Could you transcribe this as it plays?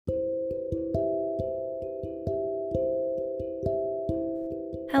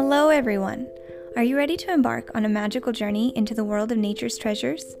Hello everyone! Are you ready to embark on a magical journey into the world of nature's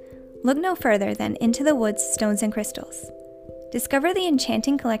treasures? Look no further than Into the Woods Stones and Crystals. Discover the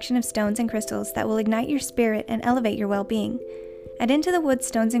enchanting collection of stones and crystals that will ignite your spirit and elevate your well-being. At Into the Woods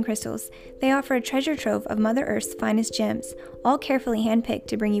Stones and Crystals, they offer a treasure trove of Mother Earth's finest gems, all carefully handpicked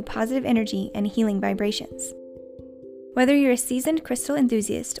to bring you positive energy and healing vibrations. Whether you're a seasoned crystal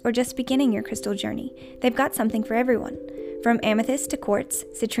enthusiast or just beginning your crystal journey, they've got something for everyone. From amethyst to quartz,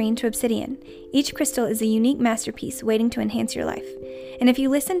 citrine to obsidian, each crystal is a unique masterpiece waiting to enhance your life. And if you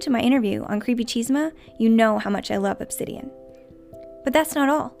listen to my interview on Creepy Chisma, you know how much I love obsidian. But that's not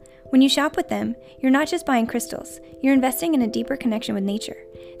all. When you shop with them, you're not just buying crystals, you're investing in a deeper connection with nature.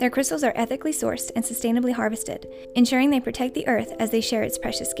 Their crystals are ethically sourced and sustainably harvested, ensuring they protect the earth as they share its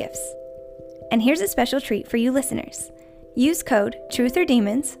precious gifts. And here's a special treat for you listeners. Use code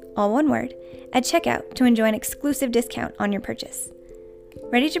TRUTHORDEMONS, all one word, at checkout to enjoy an exclusive discount on your purchase.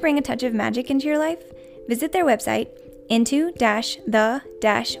 Ready to bring a touch of magic into your life? Visit their website,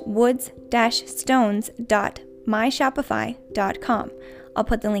 into-the-woods-stones.myshopify.com. I'll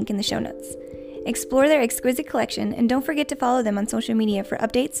put the link in the show notes. Explore their exquisite collection and don't forget to follow them on social media for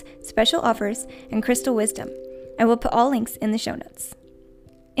updates, special offers, and crystal wisdom. I will put all links in the show notes.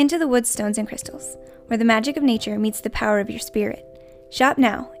 Into the Woods Stones and Crystals, where the magic of nature meets the power of your spirit. Shop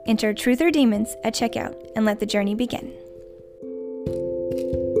now, enter Truth or Demons at checkout, and let the journey begin.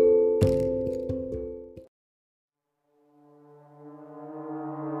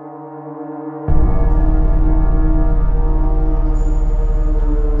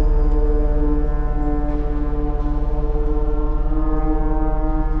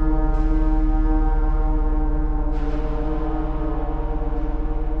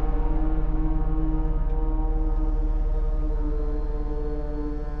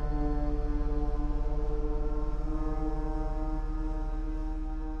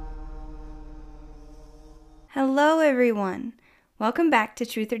 Hello everyone! Welcome back to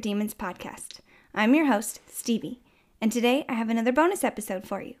Truth or Demons podcast. I'm your host, Stevie, and today I have another bonus episode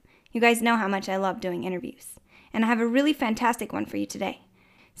for you. You guys know how much I love doing interviews, and I have a really fantastic one for you today.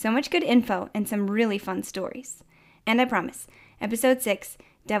 So much good info and some really fun stories. And I promise, episode 6,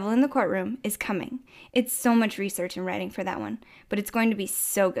 Devil in the Courtroom, is coming. It's so much research and writing for that one, but it's going to be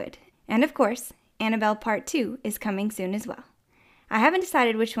so good. And of course, Annabelle Part 2 is coming soon as well. I haven't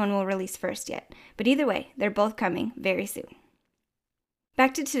decided which one will release first yet, but either way, they're both coming very soon.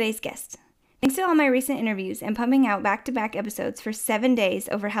 Back to today's guest. Thanks to all my recent interviews and pumping out back-to-back episodes for 7 days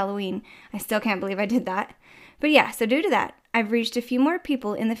over Halloween, I still can't believe I did that. But yeah, so due to that, I've reached a few more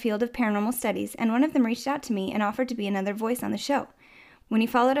people in the field of paranormal studies, and one of them reached out to me and offered to be another voice on the show. When he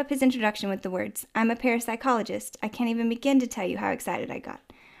followed up his introduction with the words, "I'm a parapsychologist," I can't even begin to tell you how excited I got.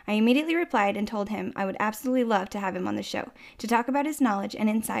 I immediately replied and told him I would absolutely love to have him on the show to talk about his knowledge and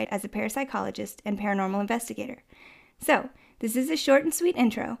insight as a parapsychologist and paranormal investigator. So, this is a short and sweet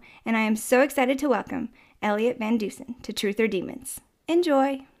intro, and I am so excited to welcome Elliott Van Dusen to Truth or Demons.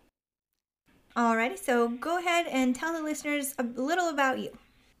 Enjoy! Alrighty, so go ahead and tell the listeners a little about you.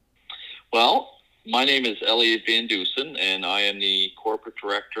 Well, my name is Elliott Van Dusen, and I am the Corporate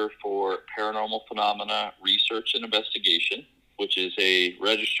Director for Paranormal Phenomena Research and Investigation, which is a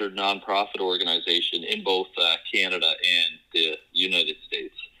registered nonprofit organization in both Canada and the United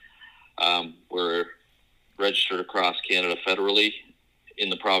States. We're registered across Canada federally in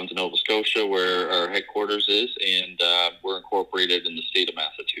the province of Nova Scotia, where our headquarters is, and we're incorporated in the state of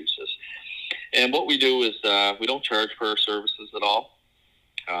Massachusetts. And what we do is we don't charge for our services at all.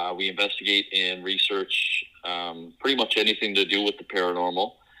 We investigate and research pretty much anything to do with the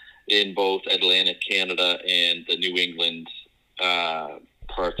paranormal in both Atlantic Canada and the New England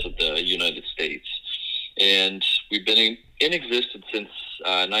parts of the United States. And we've been in existence since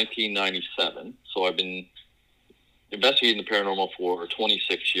 1997. So I've been investigating the paranormal for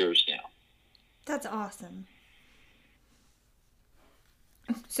 26 years now. That's awesome.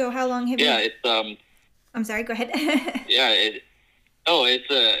 So how long have you... Yeah, it's... I'm sorry, go ahead. it's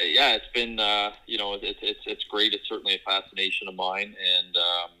been, it's great. It's certainly a fascination of mine. And,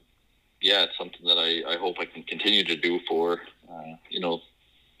 it's something that I hope I can continue to do for,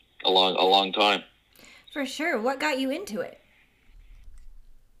 a long time. For sure. What got you into it?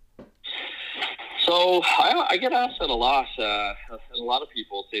 So I get asked that a lot. A lot of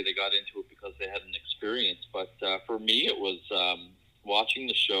people say they got into it because they had an experience. But for me, it was watching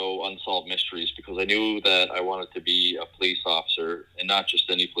the show Unsolved Mysteries, because I knew that I wanted to be a police officer, and not just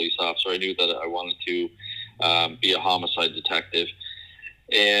any police officer. I knew that I wanted to be a homicide detective.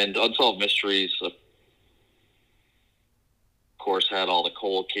 And Unsolved Mysteries course, had all the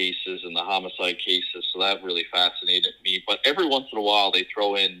cold cases and the homicide cases, so that really fascinated me. But every once in a while, they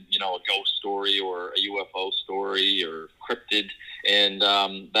throw in, a ghost story or a UFO story or cryptid, and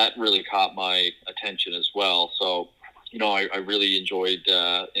that really caught my attention as well. So, I really enjoyed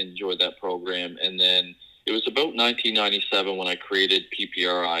that program. And then it was about 1997 when I created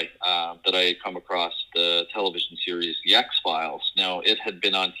PPRI that I had come across the television series The X-Files. Now, it had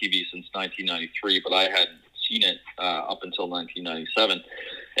been on TV since 1993, but I hadn't seen it up until 1997.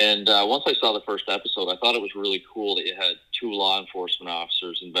 And once I saw the first episode, I thought it was really cool that you had two law enforcement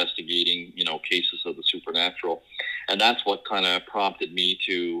officers investigating, cases of the supernatural. And that's what kind of prompted me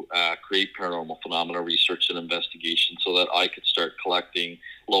to create paranormal phenomena research and investigation so that I could start collecting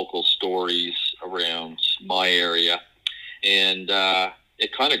local stories around my area. And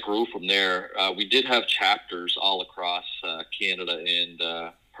it kind of grew from there. We did have chapters all across Canada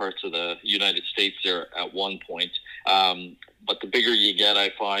and parts of the United States there at one point. But the bigger you get,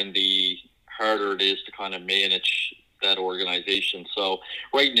 I find the harder it is to kind of manage that organization. So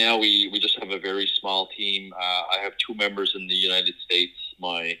right now we just have a very small team. I have two members in the United States,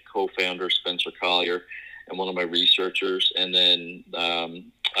 my co-founder Spencer Collier and one of my researchers, and then I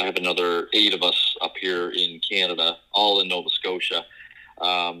have another 8 of us up here in Canada, all in Nova Scotia.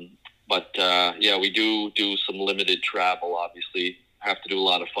 But we do some limited travel, obviously. Have to do a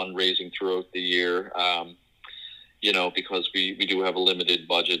lot of fundraising throughout the year, because we do have a limited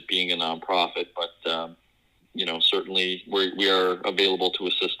budget being a nonprofit, but certainly we are available to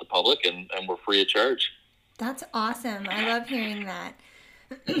assist the public, and we're free of charge. That's awesome. I love hearing that.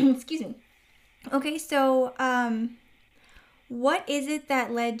 Excuse me. Okay, so what is it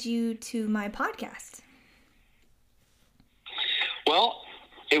that led you to my podcast? Well,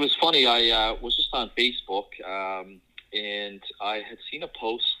 it was funny. I was just on Facebook, and I had seen a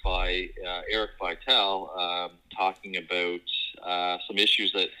post by Eric Vitale talking about some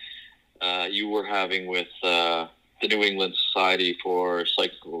issues that you were having with the New England Society for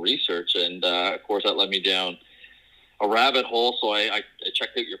Psychical Research. And, of course, that led me down a rabbit hole. So I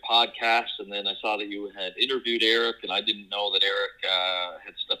checked out your podcast, and then I saw that you had interviewed Eric, and I didn't know that Eric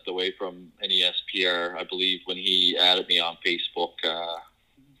had stepped away from NESPR. I believe when he added me on Facebook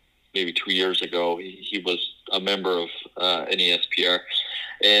maybe 2 years ago, he was a member of NESPR.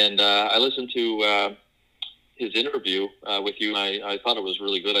 And I listened to his interview with you, and I thought it was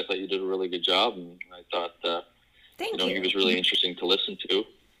really good. I thought you did a really good job, and I thought Thank you. He was really interesting to listen to.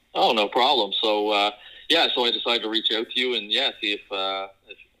 Oh, no problem. So so I decided to reach out to you and see if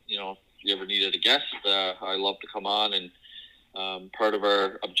you ever needed a guest. I love to come on, and part of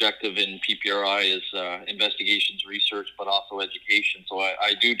our objective in PPRI is investigations, research, but also education. So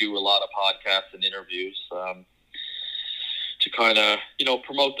I do a lot of podcasts and interviews to kind of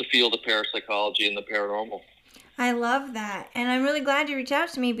promote the field of parapsychology and the paranormal. I love that. And I'm really glad you reached out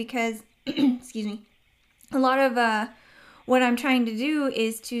to me because, excuse me, a lot of what I'm trying to do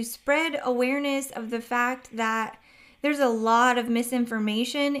is to spread awareness of the fact that there's a lot of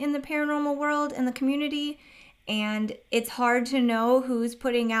misinformation in the paranormal world and the community, and it's hard to know who's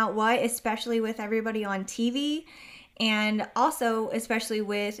putting out what, especially with everybody on TV, and also especially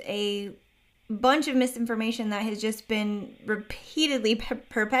with a bunch of misinformation that has just been repeatedly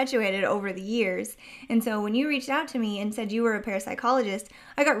perpetuated over the years. And so when you reached out to me and said you were a parapsychologist,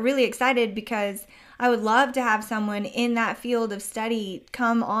 I got really excited because I would love to have someone in that field of study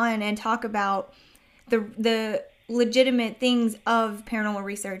come on and talk about the legitimate things of paranormal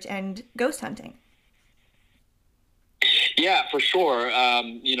research and ghost hunting. Yeah, for sure.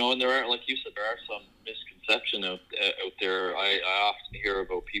 And there are, like you said, there are some misconception out there. I often hear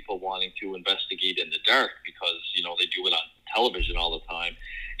about people wanting to investigate in the dark because, they do it on television all the time.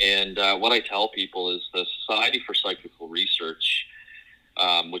 And what I tell people is the Society for Psychical Research,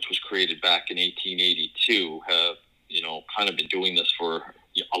 which was created back in 1882, have, kind of been doing this for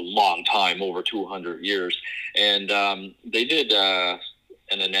a long time, over 200 years. And they did an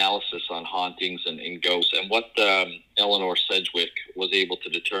analysis on hauntings and ghosts. And what Eleanor Sedgwick was able to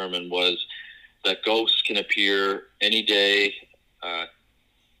determine was that ghosts can appear any day,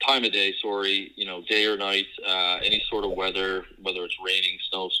 time of day, day or night, any sort of weather, whether it's raining,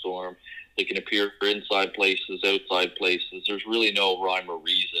 snowstorm. They can appear inside places, outside places. There's really no rhyme or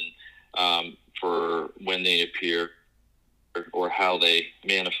reason for when they appear or how they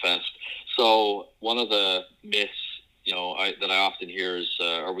manifest. So one of the myths, that I often hear is,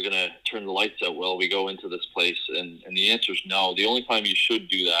 are we going to turn the lights out while we go into this place? And the answer is no. The only time you should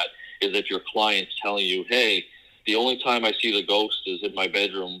do that is if your client's telling you, hey, the only time I see the ghost is in my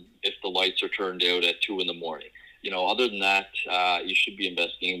bedroom if the lights are turned out at 2 a.m. Other than that, you should be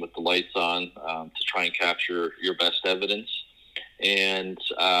investigating with the lights on to try and capture your best evidence. And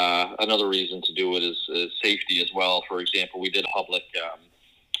another reason to do it is safety as well. For example, we did a public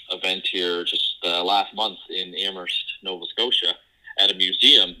event here just last month in Amherst, Nova Scotia, at a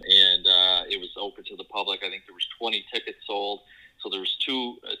museum, and it was open to the public. I think there was 20 tickets sold. So there was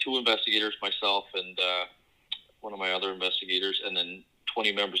two investigators, myself and one of my other investigators, and then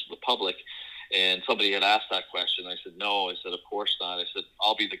 20 members of the public. And somebody had asked that question. I said, no. I said, of course not. I said,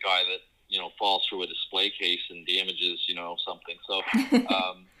 I'll be the guy that, falls through a display case and damages, something. So,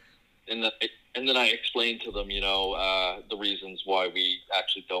 and then I explained to them, the reasons why we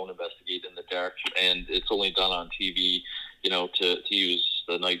actually don't investigate in the dark. And it's only done on TV, to use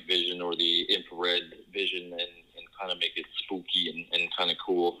the night vision or the infrared vision and kind of make it spooky and kind of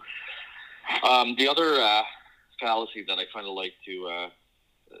cool. The other fallacy that I kind of like to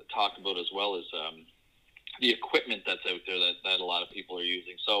talk about as well is the equipment that's out there that a lot of people are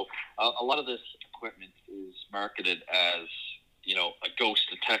using. So a lot of this equipment is marketed as, a ghost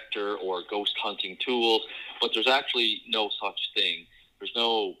detector or ghost hunting tools, but there's actually no such thing. There's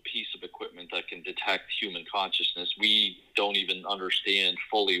no piece of equipment that can detect human consciousness. We don't even understand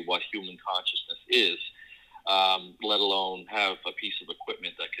fully what human consciousness is, let alone have a piece of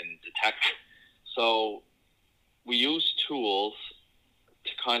equipment that can detect it. So we use tools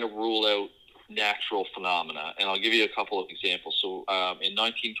to kind of rule out natural phenomena. And I'll give you a couple of examples. So in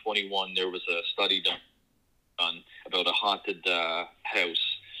 1921, there was a study done about a haunted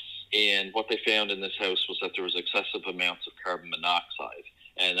house. And what they found in this house was that there was excessive amounts of carbon monoxide.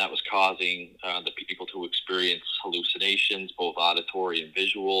 And that was causing the people to experience hallucinations, both auditory and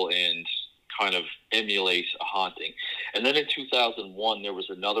visual, and kind of emulate a haunting. And then in 2001, there was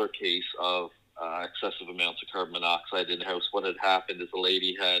another case of excessive amounts of carbon monoxide in the house. What had happened is the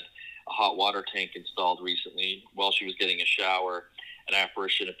lady had a hot water tank installed recently. While she was getting a shower, an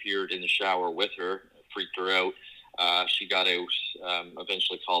apparition appeared in the shower with her, freaked her out. She got out,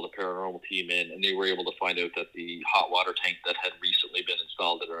 eventually called the paranormal team in, and they were able to find out that the hot water tank that had recently been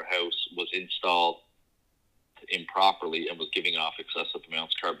installed at her house was installed improperly and was giving off excessive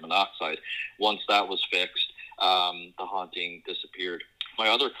amounts of carbon monoxide. Once that was fixed, the haunting disappeared. My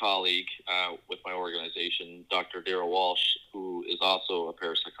other colleague with my organization, Dr. Darrell Walsh, who is also a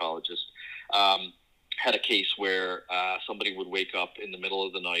parapsychologist, had a case where somebody would wake up in the middle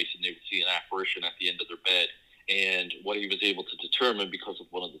of the night and they would see an apparition at the end of their bed. And what he was able to determine, because of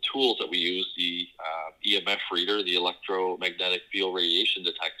one of the tools that we use, the EMF reader, the electromagnetic field radiation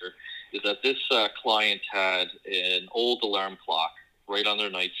detector, is that this client had an old alarm clock right on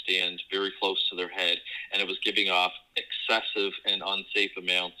their nightstand, very close to their head, and it was giving off excessive and unsafe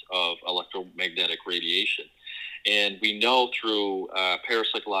amounts of electromagnetic radiation. And we know through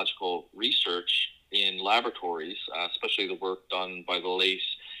parapsychological research in laboratories, especially the work done by the late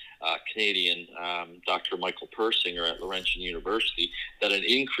Canadian Dr. Michael Persinger at Laurentian University, that an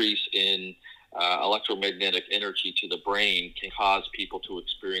increase in electromagnetic energy to the brain can cause people to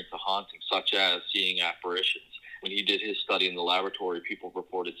experience a haunting, such as seeing apparitions. When he did his study in the laboratory, people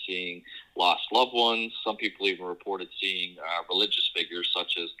reported seeing lost loved ones. Some people even reported seeing religious figures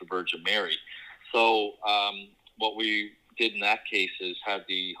such as the Virgin Mary. So what we did in that case is have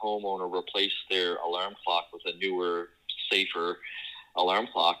the homeowner replace their alarm clock with a newer, safer alarm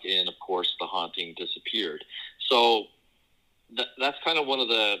clock, and of course the haunting disappeared. So that's kind of one of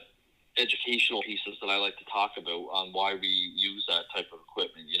the educational pieces that I like to talk about on why we use that type of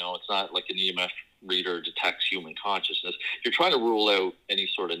equipment. It's not like an EMF reader detects human consciousness. You're trying to rule out any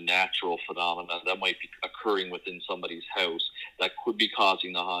sort of natural phenomena that might be occurring within somebody's house that could be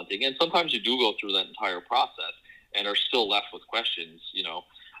causing the haunting. And sometimes you do go through that entire process and are still left with questions.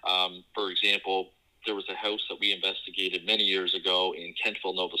 For example, there was a house that we investigated many years ago in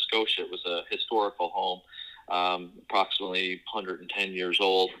Kentville, Nova Scotia. It was a historical home, approximately 110 years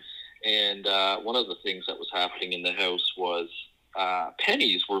old. And one of the things that was happening in the house was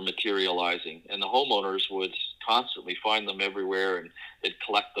pennies were materializing, and the homeowners would constantly find them everywhere, and they'd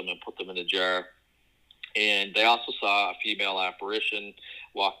collect them and put them in a jar. And they also saw a female apparition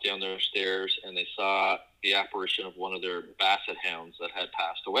walk down their stairs, and they saw the apparition of one of their basset hounds that had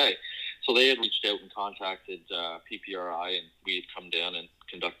passed away. So they had reached out and contacted PPRI, and we had come down and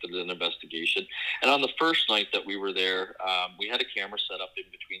conducted an investigation. And on the first night that we were there, we had a camera set up in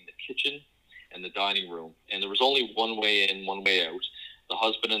between the kitchen and the dining room, and there was only one way in, one way out. The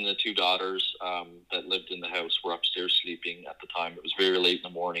husband and the two daughters that lived in the house were upstairs sleeping at the time. It was very late in the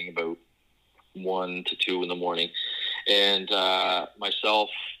morning, about 1 to 2 in the morning. And myself,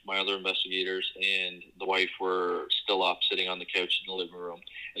 my other investigators, and the wife were still up sitting on the couch in the living room.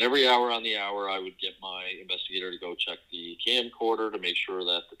 And every hour on the hour, I would get my investigator to go check the camcorder to make sure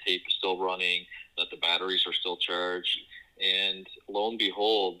that the tape is still running, that the batteries are still charged. and lo and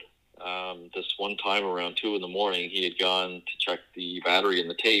behold, this one time around 2 a.m, he had gone to check the battery in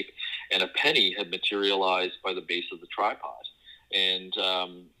the tape, and a penny had materialized by the base of the tripod. And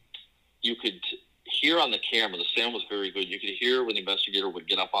you could hear on the camera, the sound was very good. You could hear when the investigator would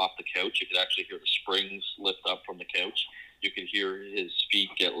get up off the couch. You could actually hear the springs lift up from the couch. You could hear his feet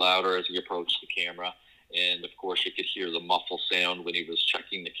get louder as he approached the camera. And, of course, you could hear the muffle sound when he was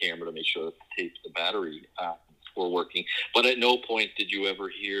checking the camera to make sure that the tape, the battery were working. But at no point did you ever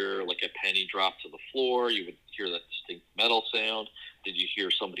hear, like, a penny drop to the floor. You would hear that distinct metal sound. Did you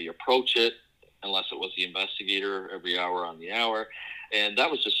hear somebody approach it, unless it was the investigator every hour on the hour? And that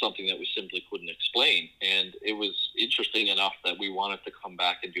was just something that we simply couldn't explain. And it was interesting enough that we wanted to come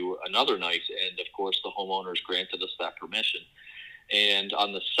back and do another night. And, of course, the homeowners granted us that permission. And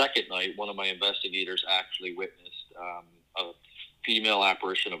on the second night, one of my investigators actually witnessed a female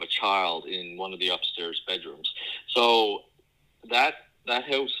apparition of a child in one of the upstairs bedrooms. So that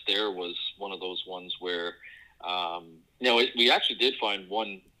house there was one of those ones where, we actually did find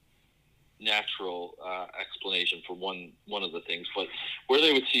one natural explanation for one of the things, but where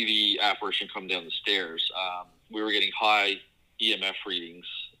they would see the apparition come down the stairs, we were getting high EMF readings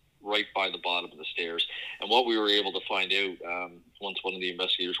right by the bottom of the stairs. And what we were able to find out once one of the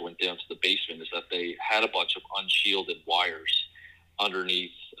investigators went down to the basement is that they had a bunch of unshielded wires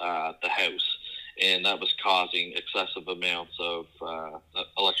underneath the house, and that was causing excessive amounts of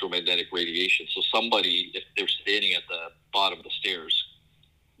electromagnetic radiation. So somebody, if they're standing at the bottom of the stairs,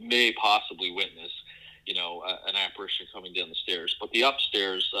 may possibly witness, an apparition coming down the stairs. But the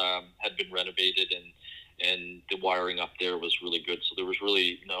upstairs had been renovated, and the wiring up there was really good. So there was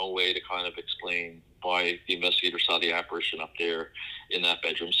really no way to kind of explain why the investigator saw the apparition up there in that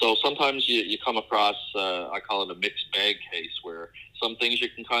bedroom. So sometimes you come across, I call it a mixed bag case, where some things you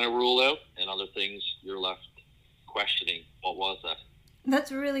can kind of rule out, and other things you're left questioning, what was that?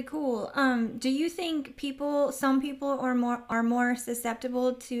 That's really cool. Do you think some people are more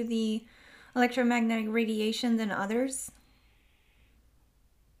susceptible to the electromagnetic radiation than others?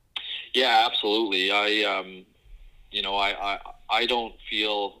 Yeah, absolutely. I don't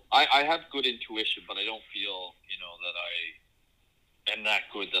feel, I have good intuition, but I don't feel, that I am that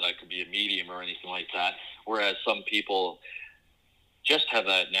good that I could be a medium or anything like that. Whereas some people just have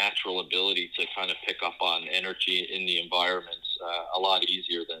that natural ability to kind of pick up on energy in the environment a lot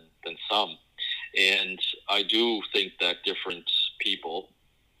easier than some. And I do think that different people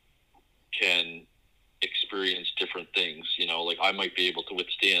can experience different things. Like I might be able to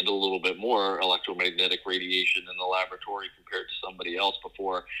withstand a little bit more electromagnetic radiation in the laboratory compared to somebody else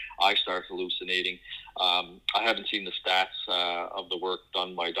before I start hallucinating. I haven't seen the stats of the work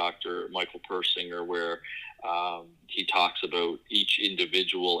done by Dr. Michael Persinger, where he talks about each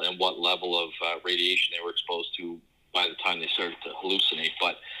individual and what level of radiation they were exposed to by the time they started to hallucinate.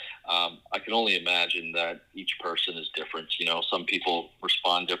 But I can only imagine that each person is different. Some people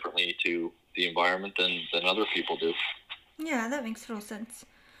respond differently to the environment than other people do. Yeah, that makes total sense.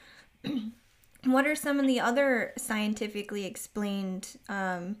 What are some of the other scientifically explained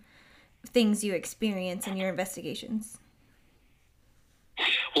things you experience in your investigations?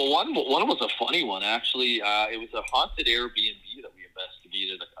 Well, one was a funny one, actually. It was a haunted Airbnb that we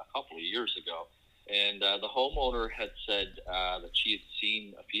investigated a couple of years ago. And the homeowner had said that she had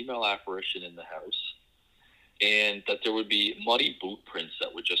seen a female apparition in the house, and that there would be muddy boot prints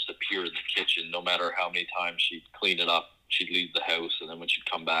that would just appear in the kitchen no matter how many times she'd clean it up. She'd leave the house, and then when she'd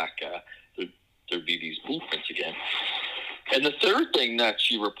come back, there'd be these boot prints again. And the third thing that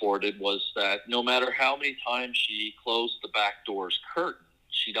she reported was that no matter how many times she closed the back door's curtain,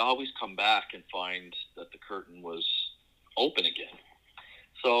 she'd always come back and find that the curtain was open again.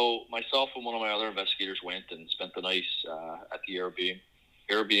 So myself and one of my other investigators went and spent the night at the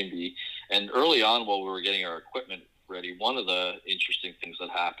Airbnb. And early on, while we were getting our equipment ready, one of the interesting things that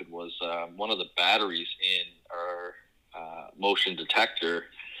happened was one of the batteries in our motion detector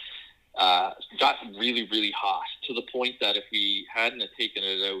got really, really hot, to the point that if we hadn't taken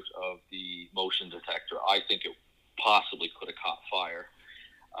it out of the motion detector, I think it possibly could have caught fire.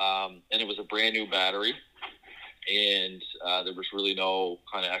 And it was a brand new battery, and there was really no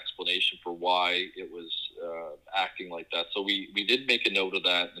kind of explanation for why it was acting like that. So we did make a note of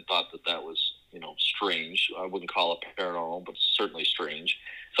that and thought that was, strange. I wouldn't call it paranormal, but certainly strange.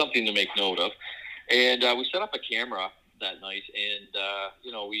 Something to make note of. And we set up a camera that night, and,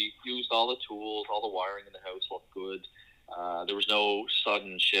 we used all the tools, all the wiring in the house looked good. There was no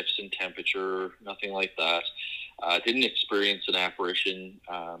sudden shifts in temperature, nothing like that. Didn't experience an apparition,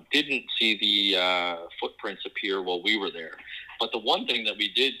 didn't see the footprints appear while we were there. But the one thing that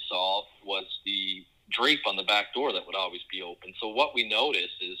we did solve was the drape on the back door that would always be open. So what we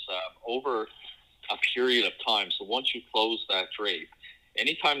noticed is over a period of time, so once you close that drape,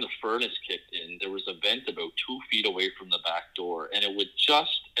 anytime the furnace kicked in, there was a vent about 2 feet away from the back door, and it would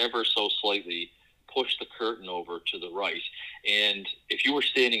just ever so slightly push the curtain over to the right. And if you were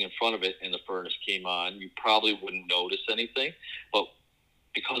standing in front of it and the furnace came on, you probably wouldn't notice anything. But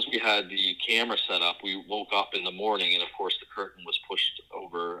because we had the camera set up, we woke up in the morning, and of course the curtain was pushed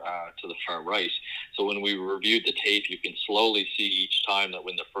over to the far right. So when we reviewed the tape, you can slowly see each time that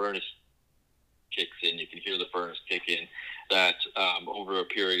when the furnace kicks in, you can hear the furnace kick in, that over a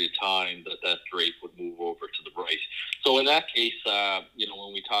period of time that drape would move over to the right. So in that case,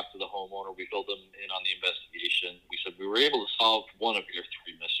 when we talked to the homeowner, we filled them in on the investigation. We said we were able to solve one of your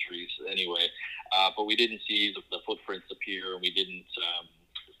 3 mysteries anyway, but we didn't see the footprints appear, and we didn't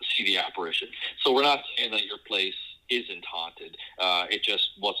see the apparition. So we're not saying that your place isn't haunted. It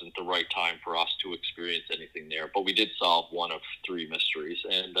just wasn't the right time for us to experience anything there. But we did solve one of 3 mysteries,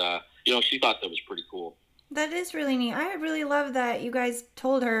 and she thought that was pretty cool. That is really neat. I really love that you guys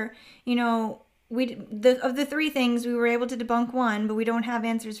told her, of the 3 things, we were able to debunk one, but we don't have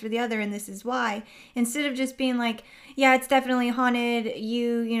answers for the other, and this is why. Instead of just being like, yeah, it's definitely haunted,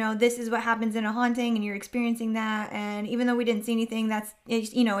 this is what happens in a haunting, and you're experiencing that, and even though we didn't see anything,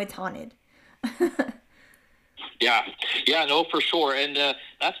 it's haunted. Yeah, no, for sure. And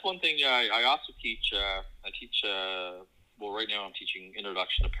that's one thing I also teach. Right now I'm teaching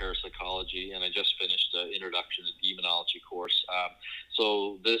Introduction to Parapsychology, and I just finished the Introduction to Demonology course.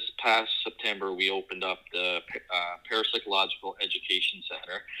 So this past September, we opened up the Parapsychological Education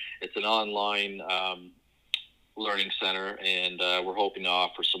Center. It's an online learning center, and we're hoping to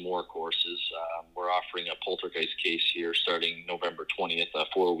offer some more courses. We're offering a poltergeist case here starting November 20th, a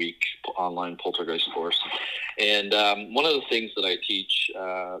 4-week online poltergeist course. And one of the things that I teach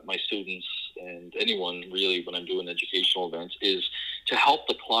my students and anyone really when I'm doing educational events is to help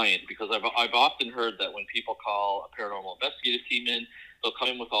the client, because I've often heard that when people call a paranormal investigative team in, they'll come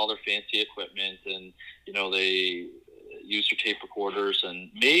in with all their fancy equipment, and they use their tape recorders, and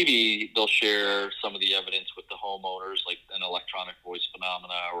maybe they'll share some of the evidence with the homeowners, like an electronic voice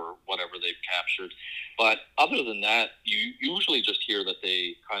phenomena or whatever they've captured. But other than that, you usually just hear that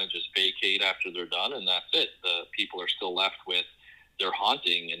they kind of just vacate after they're done, and that's it. The people are still left with their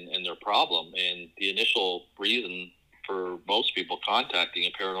haunting and their problem. And the initial reason for most people contacting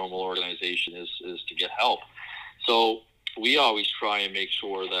a paranormal organization is to get help. So we always try and make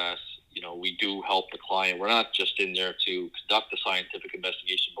sure that we do help the client. We're not just in there to conduct a scientific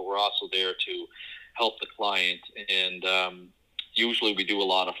investigation, but we're also there to help the client. And usually we do a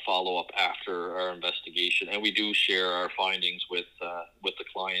lot of follow-up after our investigation, and we do share our findings with the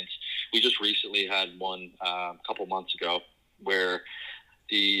clients. We just recently had one a couple months ago where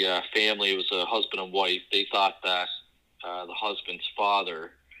the family, it was a husband and wife, they thought that the husband's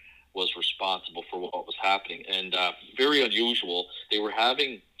father was responsible for what was happening. And very unusual, they were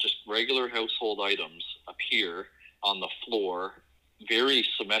having just regular household items appear on the floor very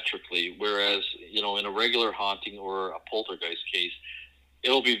symmetrically, whereas, in a regular haunting or a poltergeist case,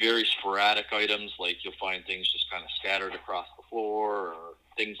 it'll be very sporadic items, like you'll find things just kind of scattered across the floor or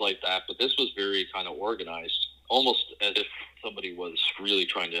things like that. But this was very kind of organized, almost as if somebody was really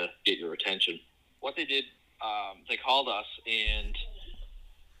trying to get your attention. What they did, they called us, and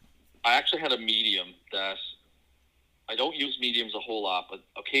I actually had a medium that I don't use mediums a whole lot, but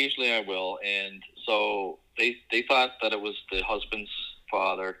occasionally I will. And so they thought that it was the husband's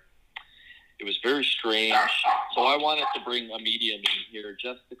father. It was very strange. So I wanted to bring a medium in here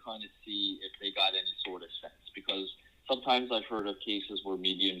just to kind of see if they got any sort of sense, because sometimes I've heard of cases where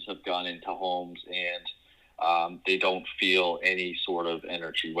mediums have gone into homes and they don't feel any sort of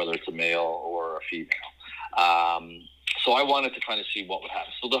energy, whether it's a male or a female. So I wanted to kind of see what would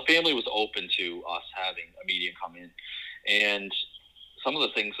happen. So the family was open to us having a medium come in. And some of the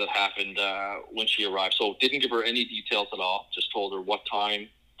things that happened when she arrived, so didn't give her any details at all, just told her what time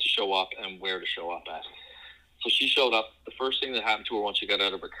to show up and where to show up at. So she showed up. The first thing that happened to her once she got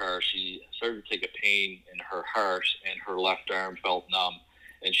out of her car, she started to take a pain in her heart, and her left arm felt numb.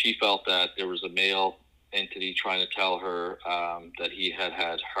 And she felt that there was a male entity trying to tell her that he had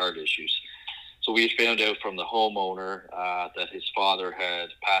heart issues. So we had found out from the homeowner that his father had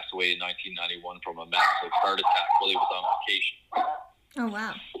passed away in 1991 from a massive heart attack while he was on vacation. Oh,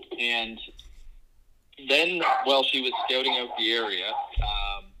 wow. And then while she was scouting out the area,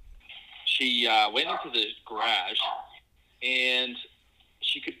 she went into the garage, and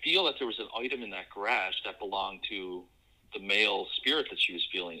she could feel that there was an item in that garage that belonged to the male spirit that she was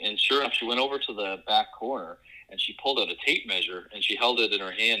feeling. And sure enough, she went over to the back corner, and she pulled out a tape measure and she held it in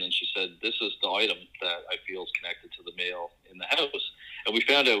her hand and she said, "This is the item that I feel is connected to the male in the house." And we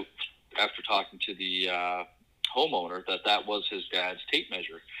found out after talking to the homeowner that was his dad's tape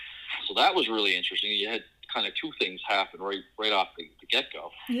measure. So that was really interesting. You had kind of two things happen right off the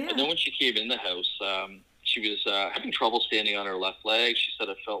get-go. Yeah. And then when she came in the house, she was having trouble standing on her left leg. She said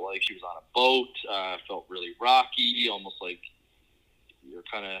it felt like she was on a boat, felt really rocky, almost like you're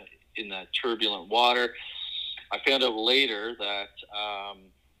kind of in that turbulent water. I found out later that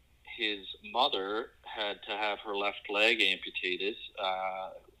his mother had to have her left leg amputated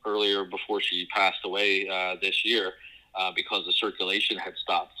earlier before she passed away this year because the circulation had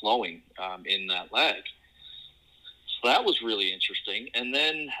stopped flowing in that leg. So that was really interesting. And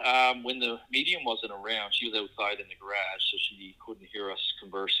then when the medium wasn't around, she was outside in the garage, so she couldn't hear us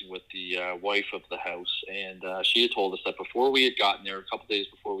conversing with the wife of the house. And she had told us that before we had gotten there, a couple days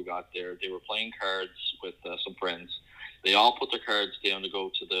before we got there, they were playing cards with some friends. They all put their cards down to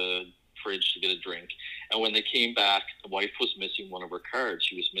go to the fridge to get a drink. And when they came back, the wife was missing one of her cards.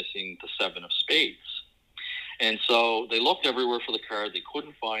 She was missing the 7 of spades. And so they looked everywhere for the card. They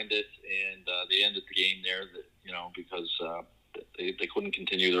couldn't find it, and they ended the game there, because they couldn't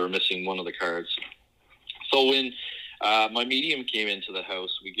continue. They were missing one of the cards. So when my medium came into the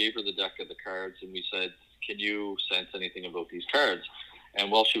house, we gave her the deck of the cards, and we said, "Can you sense anything about these cards?" And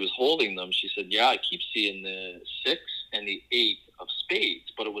while she was holding them, she said, "Yeah, I keep seeing the 6 and the 8 of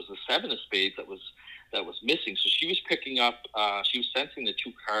spades, but it was the 7 of spades that was missing." So she was picking up, she was sensing the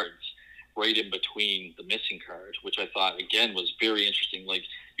 2 cards right in between the missing card, which I thought, again, was very interesting. Like,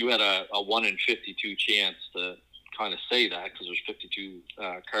 you had a 1 in 52 chance to kind of say that, because there's 52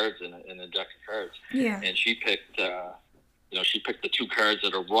 cards in a deck of cards. Yeah. And she picked, she picked the 2 cards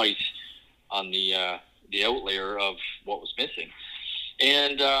that are right on the outlayer of what was missing.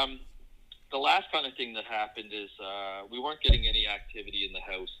 And the last kind of thing that happened is we weren't getting any activity in the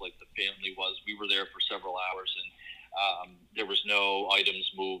house like the family was. We were there for several hours, and there was no items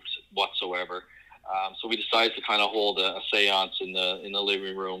moved whatsoever. So we decided to kind of hold a seance in the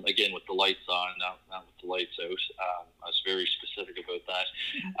living room, again with the lights on, not with the lights out. I was very specific about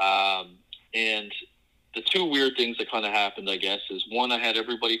that. And the 2 weird things that kind of happened, I guess, is one, I had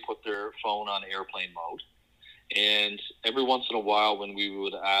everybody put their phone on airplane mode. And every once in a while when we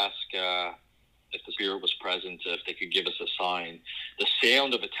would ask if the spirit was present, if they could give us a sign, the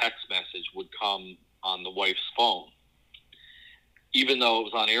sound of a text message would come on the wife's phone, even though it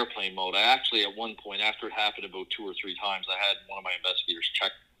was on airplane mode. I actually, at one point, after it happened about 2 or 3 times, I had one of my investigators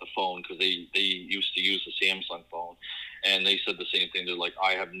check the phone, because they used to use the Samsung phone, and they said the same thing. They're like,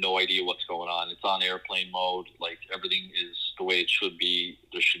 "I have no idea what's going on. It's on airplane mode. Like, everything is the way it should be.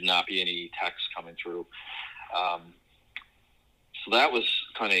 There should not be any text coming through." So that was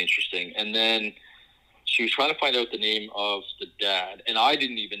kind of interesting. And then she was trying to find out the name of the dad, and I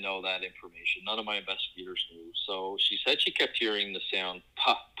didn't even know that information. None of my investigators knew. So she said she kept hearing the sound,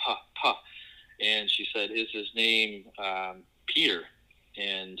 "pa, pa, pa," and she said, "Is his name Peter?"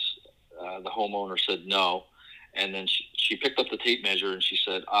 And the homeowner said no. And then she picked up the tape measure and she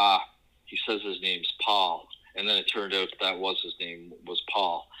said, he says his name's Paul. And then it turned out that was his name, was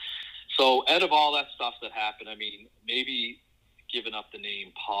Paul. So out of all that stuff that happened, I mean, maybe giving up the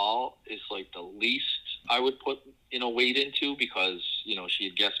name Paul is like the least I would put, weight into, because, she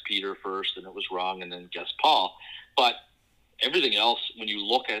had guessed Peter first and it was wrong, and then guessed Paul. But everything else, when you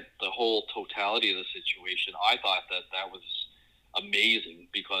look at the whole totality of the situation, I thought that was amazing,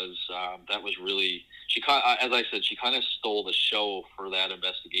 because that was really, as I said, she kind of stole the show for that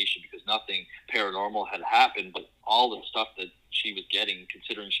investigation, because nothing paranormal had happened, but all the stuff that she was getting,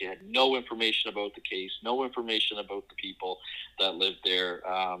 considering she had no information about the case, no information about the people that lived there,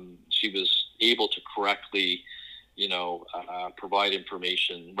 she was able to correctly, provide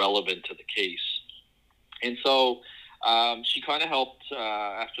information relevant to the case. And so she kind of helped,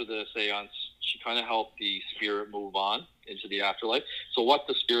 after the seance, she kind of helped the spirit move on into the afterlife. So what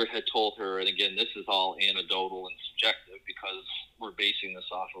the spirit had told her, and again, this is all anecdotal and subjective, because we're basing this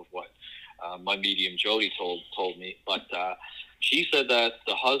off of what my medium Jody told me, but she said that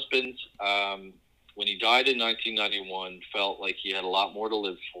the husband, when he died in 1991, felt like he had a lot more to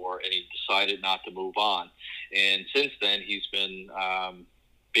live for, and he decided not to move on. And since then, he's been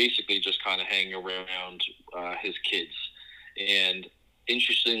basically just kind of hanging around his kids. And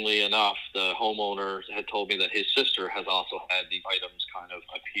interestingly enough, the homeowner had told me that his sister has also had the items kind of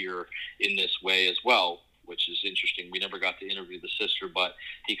appear in this way as well, which is interesting. We never got to interview the sister, but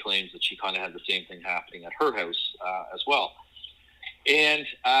he claims that she kind of had the same thing happening at her house as well. And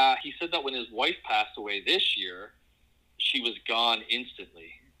he said that when his wife passed away this year, she was gone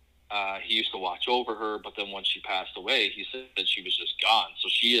instantly. he used to watch over her, but then once she passed away, he said that she was just gone. So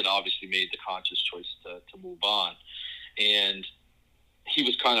she had obviously made the conscious choice to move on. And he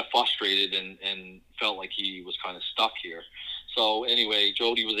was kind of frustrated and felt like he was kind of stuck here. So anyway,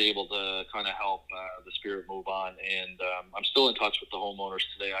 Jody was able to kind of help the spirit move on. And I'm still in touch with the homeowners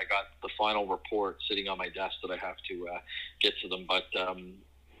today. I got the final report sitting on my desk that I have to get to them. But,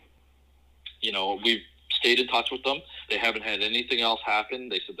 we've stayed in touch with them. They haven't had anything else happen.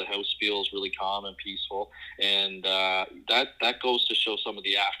 They said the house feels really calm and peaceful, and that goes to show some of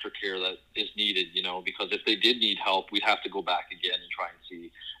the aftercare that is needed, because if they did need help, we'd have to go back again and try and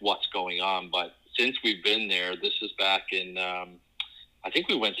see what's going on. But since we've been there, this is back in, I think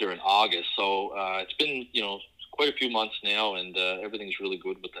we went there in August, so it's been, quite a few months now, and everything's really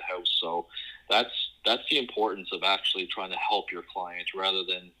good with the house. So that's the importance of actually trying to help your client rather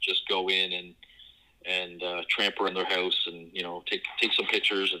than just go in and tramp around their house and take some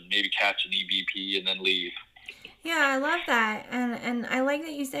pictures and maybe catch an EVP and then leave. Yeah, I love that, and I like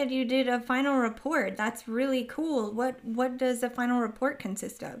that you said you did a final report. That's really cool. What does the final report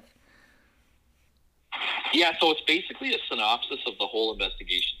consist of? Yeah, so it's basically a synopsis of the whole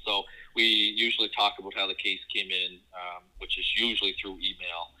investigation. So we usually talk about how the case came in, which is usually through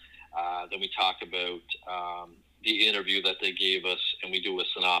email. Then we talk about the interview that they gave us, and we do a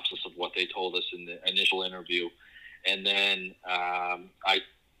synopsis of what they told us in the initial interview. And then I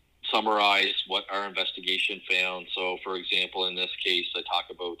summarize what our investigation found. So, for example, in this case, I talk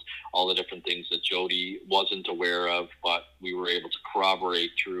about all the different things that Jody wasn't aware of, but we were able to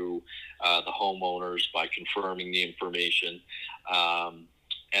corroborate through the homeowners by confirming the information.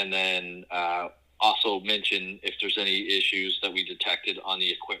 And then also mention if there's any issues that we detected on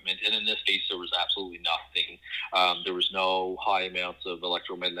the equipment. And in this case, there was absolutely nothing. There was no high amounts of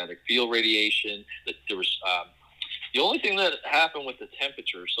electromagnetic field radiation. There was the only thing that happened with the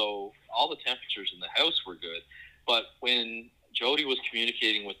temperature, so all the temperatures in the house were good, but when Jody was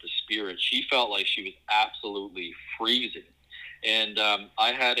communicating with the spirit, she felt like she was absolutely freezing. And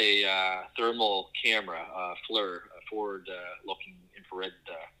I had a thermal camera, FLIR, a forward-looking infrared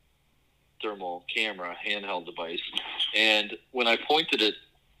thermal camera, handheld device. And when I pointed it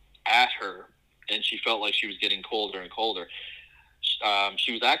at her, and she felt like she was getting colder and colder,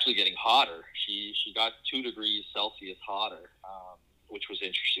 she was actually getting hotter. She got 2 degrees Celsius hotter, which was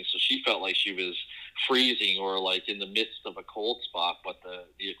interesting. So she felt like she was freezing or like in the midst of a cold spot, but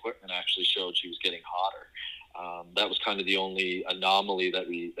the equipment actually showed she was getting hotter. That was kind of the only anomaly that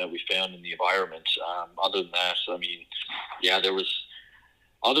we found in the environment. Other than that, I mean, yeah, there was,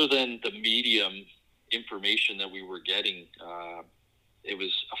 other than the medium information that we were getting, it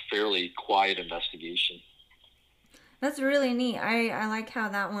was a fairly quiet investigation. That's really neat. I like how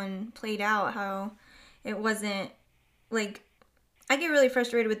that one played out, how it wasn't, like, I get really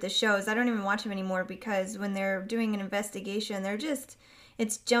frustrated with the shows. I don't even watch them anymore because when they're doing an investigation,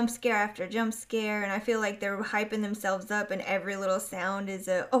 it's jump scare after jump scare, and I feel like they're hyping themselves up, and every little sound is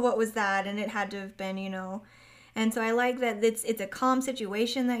oh, what was that? And it had to have been, And so I like that it's a calm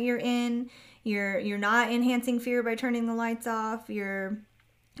situation that you're in. You're not enhancing fear by turning the lights off. You're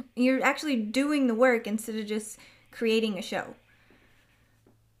actually doing the work instead of just creating a show.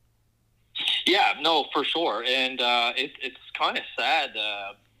 Yeah, no, for sure. And it's kind of sad.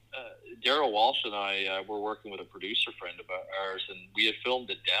 Daryl Walsh and I were working with a producer friend of ours, and we had filmed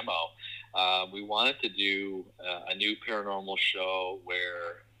a demo. We wanted to do a new paranormal show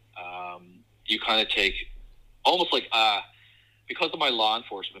where you kind of take almost like because of my law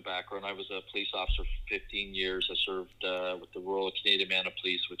enforcement background, I was a police officer for 15 years. I served with the Royal Canadian Mounted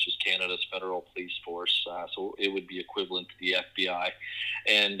Police, which is Canada's federal police force. So it would be equivalent to the FBI.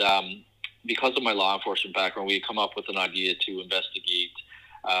 And because of my law enforcement background, we had come up with an idea to investigate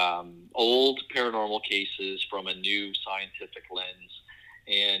old paranormal cases from a new scientific lens.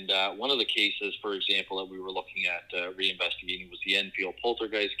 And one of the cases, for example, that we were looking at reinvestigating was the Enfield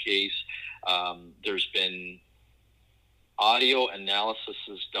poltergeist case. There's been audio analysis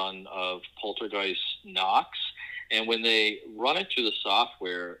is done of poltergeist knocks, and when they run it through the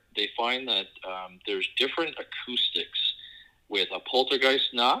software, they find that there's different acoustics with a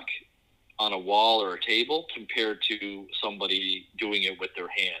poltergeist knock on a wall or a table compared to somebody doing it with their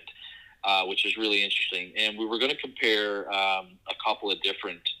hand, which is really interesting. And we were going to compare a couple of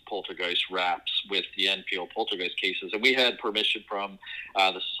different poltergeist raps with the Enfield poltergeist cases, and we had permission from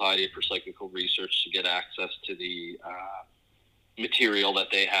the Society for Psychical Research to get access to the material that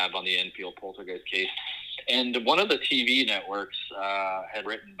they have on the Enfield poltergeist case. And one of the TV networks had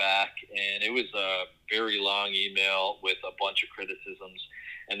written back, and it was a very long email with a bunch of criticisms.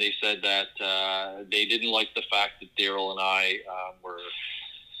 And they said that they didn't like the fact that Daryl and I were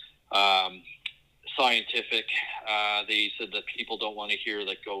scientific. They said that people don't want to hear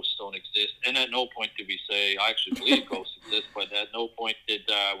that ghosts don't exist. And at no point did we say, I actually believe ghosts exist, but at no point did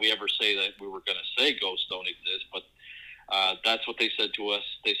we ever say that we were going to say ghosts don't exist. But that's what they said to us.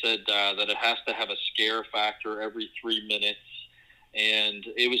 They said that it has to have a scare factor every 3 minutes. And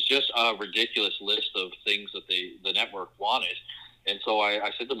it was just a ridiculous list of things that the network wanted. And so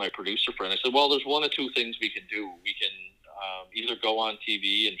I said to my producer friend, I said, well, there's one or two things we can do. We can either go on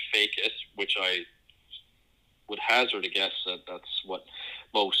TV and fake it, which I would hazard a guess that that's what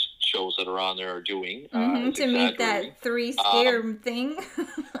most shows that are on there are doing. To make that 3 scare thing.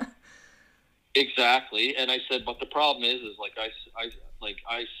 Exactly. And I said, but the problem is like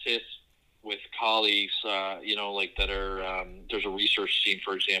I sit with colleagues, like that are there's a research team,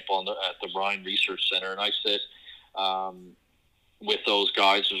 for example, at the Rhine Research Center, and I sit with those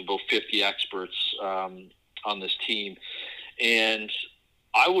guys. There's about 50 experts on this team, and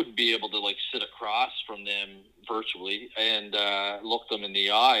I would be able to like sit across from them virtually and look them in the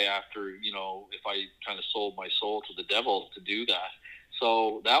eye after, if I kind of sold my soul to the devil to do that.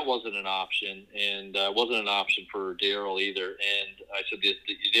 So that wasn't an option, and wasn't an option for Daryl either. And I said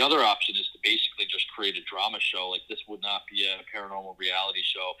the other option is to basically just create a drama show. Like, this would not be a paranormal reality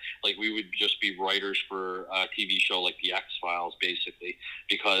show. Like, we would just be writers for a TV show like The X-Files, basically.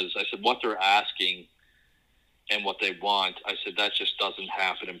 Because I said what they're asking and what they want, I said that just doesn't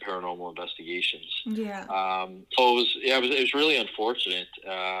happen in paranormal investigations. Yeah. So it was really unfortunate.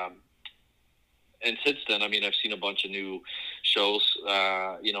 And since then, I mean, I've seen a bunch of new shows,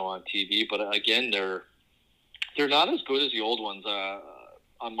 on TV, but again, they're not as good as the old ones.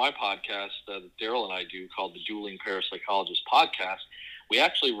 On my podcast that Daryl and I do, called the Dueling Parapsychologist podcast, we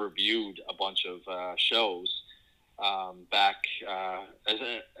actually reviewed a bunch of shows back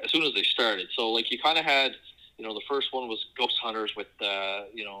as soon as they started. So, like, you kind of had, the first one was Ghost Hunters with,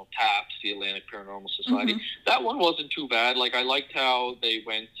 TAPS, the Atlantic Paranormal Society. Mm-hmm. That one wasn't too bad. Like, I liked how they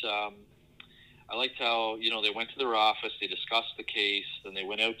went. They went to their office, they discussed the case, then they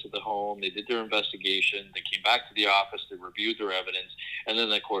went out to the home, they did their investigation, they came back to the office, they reviewed their evidence, and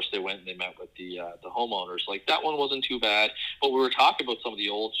then, of course, they went and they met with the homeowners. Like, that one wasn't too bad, but we were talking about some of the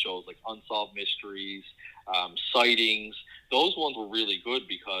old shows, like Unsolved Mysteries, Sightings. Those ones were really good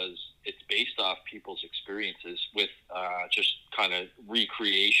because it's based off people's experiences with just kind of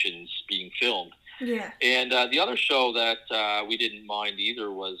recreations being filmed. Yeah. And the other show that we didn't mind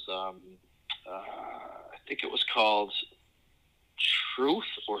either was... I think it was called Truth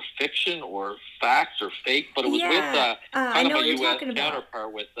or Fiction or Fact or Fake, but it was with kind of a U.S.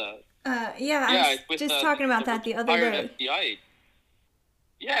 counterpart with... I was just talking about that the other day. FBI.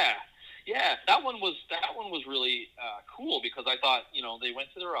 Yeah, that one was really cool because I thought, they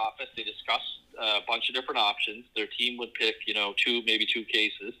went to their office, they discussed a bunch of different options. Their team would pick, maybe two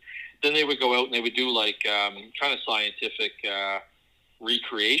cases. Then they would go out and they would do like kind of scientific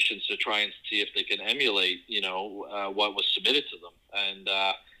recreations to try and see if they can emulate, what was submitted to them. And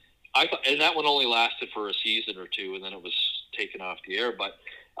and that one only lasted for a season or two, and then it was taken off the air. But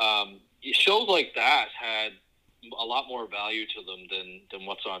shows like that had a lot more value to them than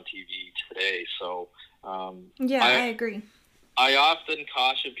what's on TV today. So I agree. I often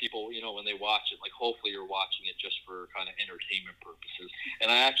caution people, when they watch it, like, hopefully you're watching it just for kind of entertainment purposes.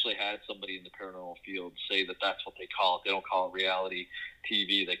 And I actually had somebody in the paranormal field say that that's what they call it. They don't call it reality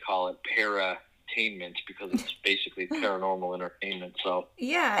TV. They call it paratainment because it's basically paranormal entertainment. So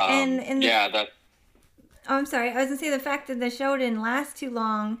that's... Oh, I'm sorry. I was going to say the fact that the show didn't last too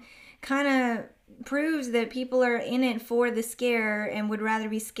long kind of proves that people are in it for the scare and would rather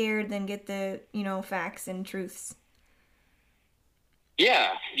be scared than get the, facts and truths.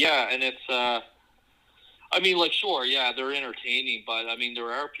 Yeah, and it's, sure, they're entertaining, but,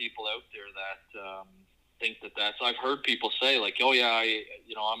 there are people out there that think that that's... I've heard people say, like, oh, yeah,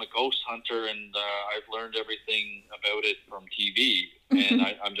 I'm a ghost hunter, and I've learned everything about it from TV, and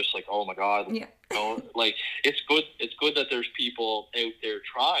I'm just like, oh, my God. Yeah. It's good that there's people out there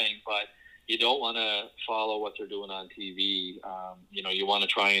trying, but you don't want to follow what they're doing on TV. You want to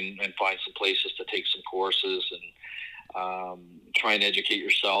try and find some places to take some courses and try and educate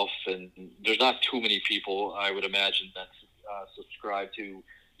yourself. And there's not too many people, I would imagine, that subscribe to,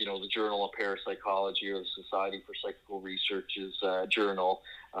 the Journal of Parapsychology or the Society for Psychical Research's journal,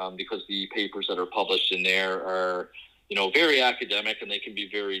 because the papers that are published in there are, very academic and they can be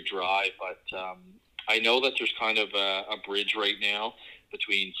very dry. But I know that there's kind of a bridge right now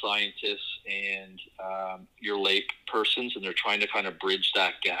between scientists and your lay persons, and they're trying to kind of bridge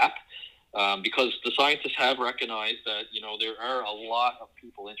that gap. Because the scientists have recognized that, there are a lot of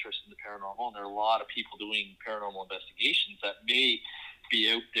people interested in the paranormal, and there are a lot of people doing paranormal investigations that may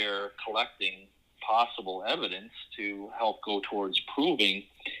be out there collecting possible evidence to help go towards proving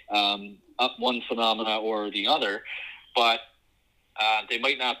one phenomena or the other, but they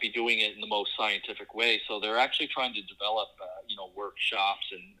might not be doing it in the most scientific way. So they're actually trying to develop, workshops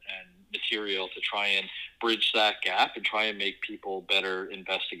and material to try and bridge that gap and try and make people better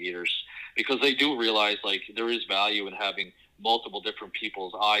investigators, because they do realize like there is value in having multiple different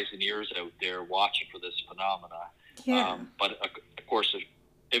people's eyes and ears out there watching for this phenomena. Yeah. But of course,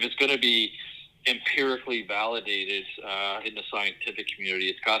 if it's going to be empirically validated in the scientific community,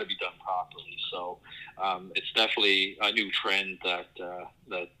 it's got to be done properly. So it's definitely a new trend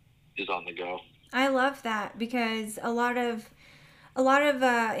that is on the go. I love that, because a lot of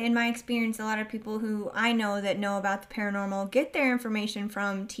in my experience, a lot of people who I know that know about the paranormal get their information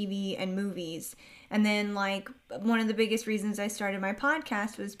from TV and movies. And then, like, one of the biggest reasons I started my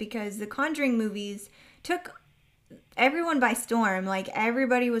podcast was because the Conjuring movies took everyone by storm. Like,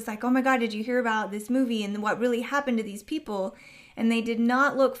 everybody was like, oh my God, did you hear about this movie and what really happened to these people? And they did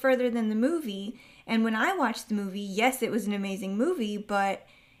not look further than the movie. And when I watched the movie, yes, it was an amazing movie, but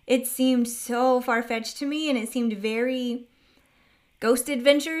it seemed so far-fetched to me, and it seemed very Ghost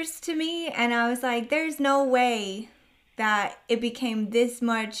Adventures to me. And I was like, there's no way that it became this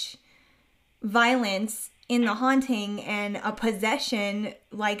much violence in the haunting and a possession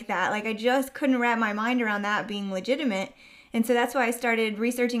like that. Like, I just couldn't wrap my mind around that being legitimate. And so that's why I started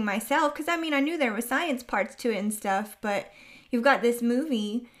researching myself, because I mean, I knew there was science parts to it and stuff, but you've got this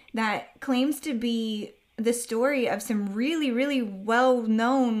movie that claims to be the story of some really, really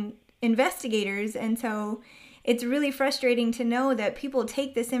well-known investigators. And so it's really frustrating to know that people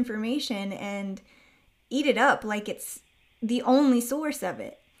take this information and eat it up like it's the only source of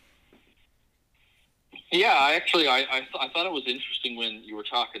it. Yeah, I thought it was interesting when you were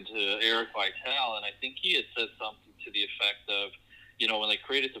talking to Eric Vitale, and I think he had said something to the effect of, when they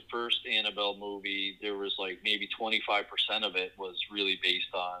created the first Annabelle movie, there was like maybe 25% of it was really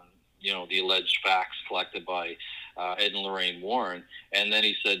based on, the alleged facts collected by Ed and Lorraine Warren. And then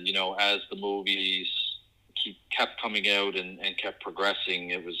he said, as the movies kept coming out and kept progressing,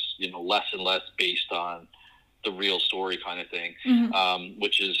 it was, less and less based on the real story kind of thing,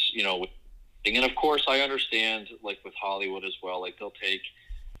 which is, and of course I understand, like with Hollywood as well, like they'll take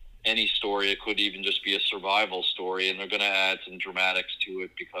any story, it could even just be a survival story, and they're going to add some dramatics to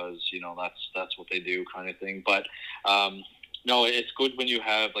it because, that's what they do kind of thing. But, no, it's good when you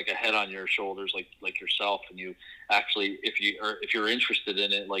have like a head on your shoulders, like yourself, and you actually, if you're interested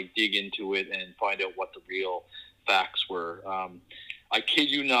in it, like dig into it and find out what the real facts were. I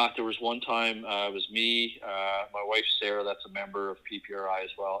kid you not, there was one time, it was me, my wife Sarah, that's a member of PPRI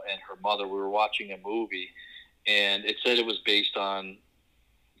as well, and her mother, we were watching a movie, and it said it was based on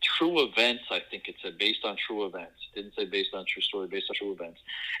true events. I think it said based on true events. It didn't say based on true story, based on true events.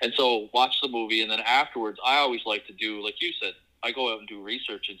 And so watch the movie, and then afterwards, I always like to do, like you said, I go out and do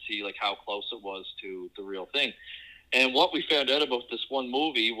research and see like how close it was to the real thing. And what we found out about this one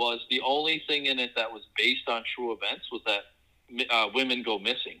movie was the only thing in it that was based on true events was that women go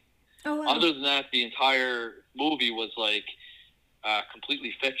missing. Oh, wow. Other than that, the entire movie was like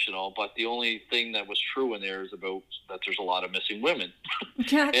completely fictional, but the only thing that was true in there is about that there's a lot of missing women.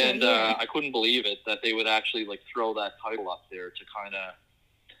 Gotcha, and yeah. I couldn't believe it that they would actually like throw that title up there to kind of,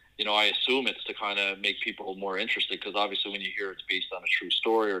 I assume it's to kind of make people more interested, because obviously when you hear it's based on a true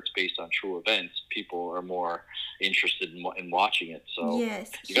story or it's based on true events, people are more interested in watching it. So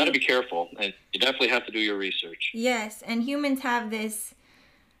yes, you got to be careful, and you definitely have to do your research. Yes, and humans have this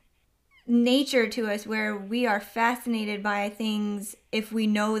nature to us where we are fascinated by things if we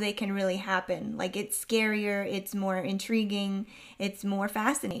know they can really happen. Like, it's scarier, it's more intriguing, it's more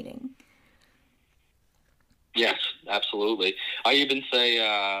fascinating. Yes, absolutely. I even say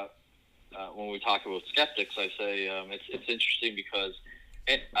when we talk about skeptics, I say it's interesting because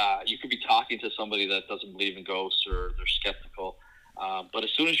you could be talking to somebody that doesn't believe in ghosts or they're skeptical, but as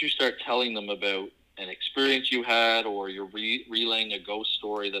soon as you start telling them about an experience you had, or you're relaying a ghost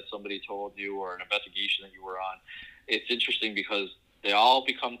story that somebody told you, or an investigation that you were on, it's interesting because they all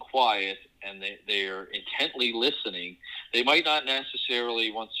become quiet and they are intently listening. They might not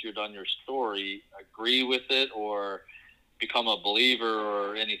necessarily, once you're done your story, agree with it or become a believer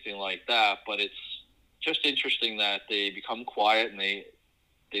or anything like that, but it's just interesting that they become quiet and they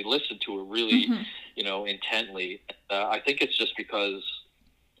listen to it really, intently. I think it's just because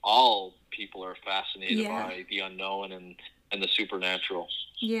all people are fascinated by the unknown and the supernatural.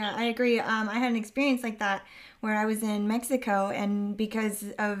 Yeah, I agree. I had an experience like that where I was in Mexico, and because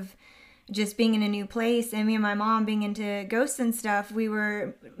of just being in a new place and me and my mom being into ghosts and stuff, we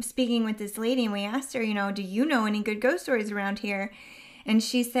were speaking with this lady and we asked her, do you know any good ghost stories around here? And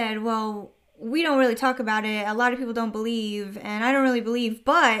she said, well, we don't really talk about it. A lot of people don't believe, and I don't really believe,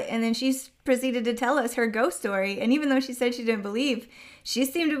 but, and then she proceeded to tell us her ghost story. And even though she said she didn't believe, she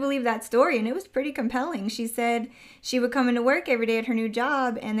seemed to believe that story, and it was pretty compelling. She said she would come into work every day at her new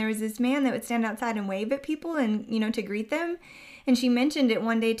job, and there was this man that would stand outside and wave at people and, to greet them. And she mentioned it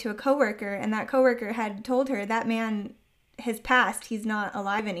one day to a coworker, and that coworker had told her that man has passed. He's not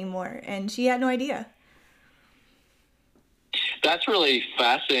alive anymore, and she had no idea. That's really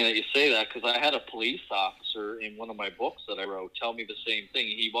fascinating that you say that, because I had a police officer in one of my books that I wrote tell me the same thing.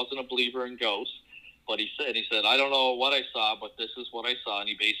 He wasn't a believer in ghosts, but he said, I don't know what I saw, but this is what I saw. And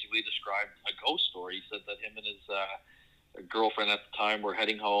he basically described a ghost story. He said that him and his girlfriend at the time were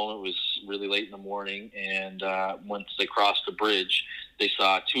heading home. It was really late in the morning. And once they crossed the bridge, they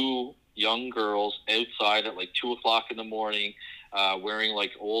saw two young girls outside at like 2 o'clock in the morning, wearing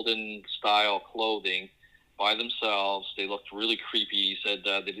like olden style clothing by themselves. They looked really creepy. He said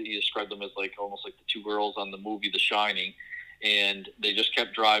he described them as like almost like the two girls on the movie The Shining. And they just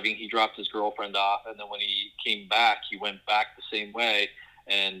kept driving. He dropped his girlfriend off, and then when he came back, he went back the same way.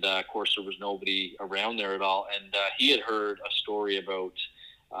 And of course, there was nobody around there at all. And he had heard a story about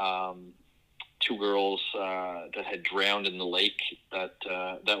two girls that had drowned in the lake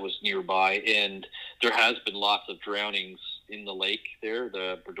that was nearby. And there has been lots of drownings in the lake there,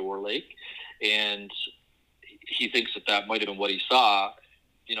 the Bredor Lake. And he thinks that might have been what he saw,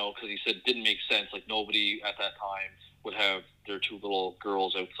 because he said it didn't make sense. Like, nobody at that time would have their two little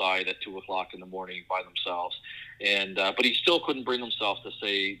girls outside at 2 o'clock in the morning by themselves. And but he still couldn't bring himself to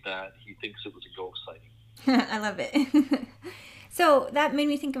say that he thinks it was a ghost sighting. I love it. So that made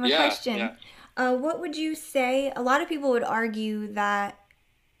me think of a question. Yeah. What would you say? A lot of people would argue that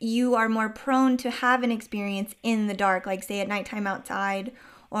you are more prone to have an experience in the dark, like say at nighttime outside,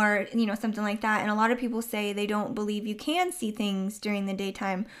 or something like that. And a lot of people say they don't believe you can see things during the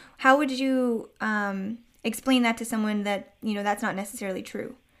daytime. How would you explain that to someone that that's not necessarily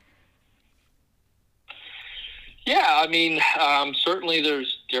true? Yeah, I mean, certainly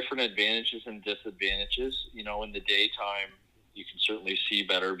there's different advantages and disadvantages. In the daytime, you can certainly see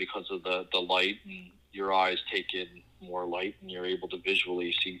better because of the light, and your eyes take in more light, and you're able to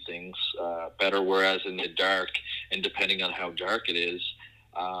visually see things better. Whereas in the dark, and depending on how dark it is,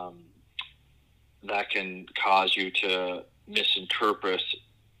 that can cause you to misinterpret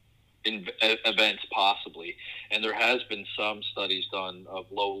events possibly. And there has been some studies done of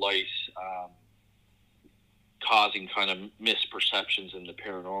low light causing kind of misperceptions in the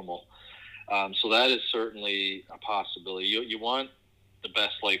paranormal. So that is certainly a possibility. You want the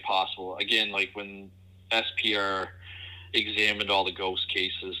best light possible. Again, like when SPR examined all the ghost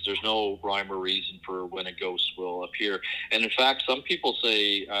cases, there's no rhyme or reason for when a ghost will appear. And in fact, some people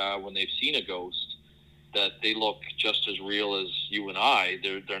say when they've seen a ghost that they look just as real as you and I.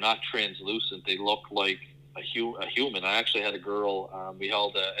 They're not translucent. They look like a human. I actually had a girl, we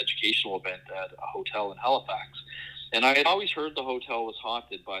held an educational event at a hotel in Halifax. And I had always heard the hotel was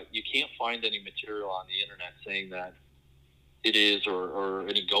haunted, but you can't find any material on the internet saying that it is, or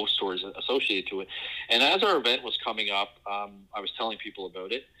any ghost stories associated to it. And as our event was coming up, I was telling people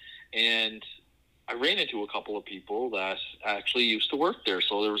about it, and I ran into a couple of people that actually used to work there.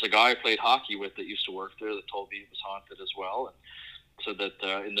 So there was a guy I played hockey with that used to work there that told me it was haunted as well, and said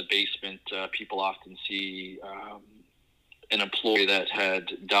that in the basement, people often see an employee that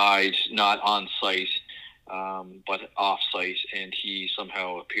had died not on site, but off-site, and he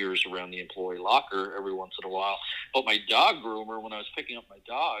somehow appears around the employee locker every once in a while. But my dog groomer, when I was picking up my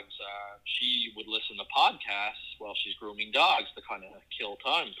dogs, she would listen to podcasts while she's grooming dogs to kind of kill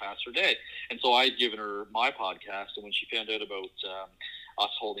time and pass her day. And so I had given her my podcast, and when she found out about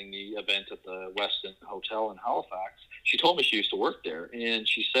us holding the event at the Westin Hotel in Halifax, she told me she used to work there. And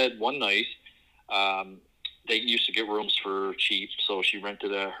she said one night they used to get rooms for cheap, so she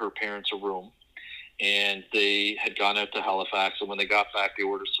rented her parents a room. And they had gone out to Halifax, and when they got back, they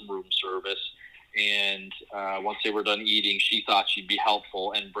ordered some room service. And once they were done eating, she thought she'd be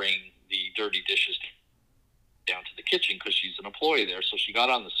helpful and bring the dirty dishes down to the kitchen because she's an employee there. So she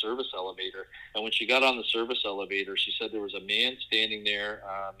got on the service elevator. And when she got on the service elevator, she said there was a man standing there.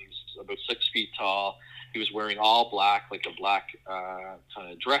 He was about 6 feet tall. He was wearing all black, like a black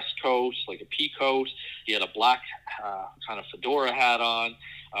kind of dress coat, like a pea coat. He had a black kind of fedora hat on.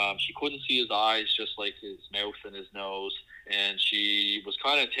 She couldn't see his eyes, just like his mouth and his nose. And she was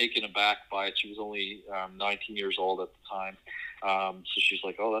kind of taken aback by it. She was only 19 years old at the time. So she's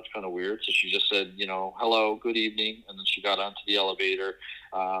like, oh, that's kind of weird. So she just said, hello, good evening. And then she got onto the elevator.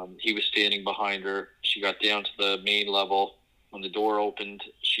 He was standing behind her. She got down to the main level. When the door opened,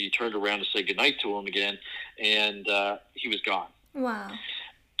 she turned around to say goodnight to him again, and he was gone. Wow.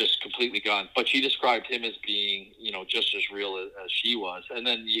 Just completely gone. But she described him as being, just as real as she was. And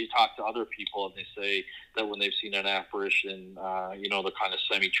then you talk to other people, and they say that when they've seen an apparition, they're kind of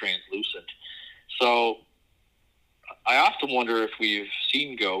semi-translucent. So I often wonder if we've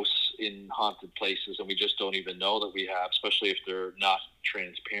seen ghosts in haunted places and we just don't even know that we have, especially if they're not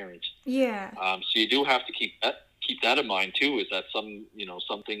transparent. Yeah. So you do have to keep that in mind too. Is that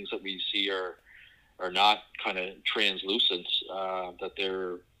some things that we see are not kind of translucent, that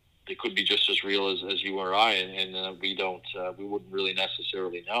they could be just as real as you or I, and we wouldn't really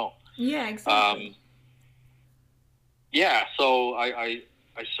necessarily know. Yeah, exactly. So I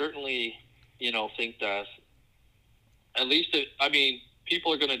certainly think that at least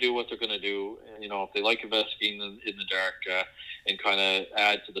people are going to do what they're going to do. If they like investigating in the dark, and kind of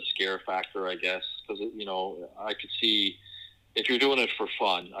add to the scare factor, I guess, because I could see if you're doing it for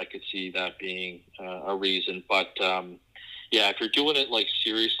fun, I could see that being a reason. But if you're doing it like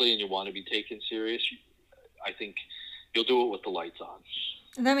seriously and you want to be taken serious, I think you'll do it with the lights on.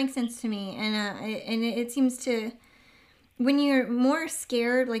 That makes sense to me, and it seems to. When you're more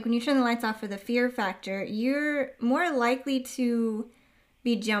scared, like when you turn the lights off for the fear factor, you're more likely to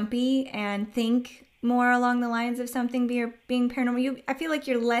be jumpy and think more along the lines of something being paranormal. I feel like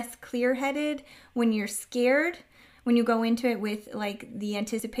you're less clear-headed when you're scared, when you go into it with like the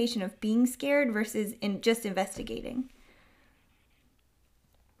anticipation of being scared versus in just investigating.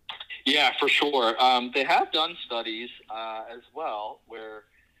 Yeah, for sure. They have done studies as well where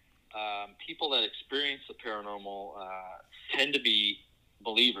people that experience the paranormal tend to be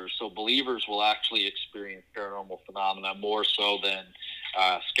believers. So believers will actually experience paranormal phenomena more so than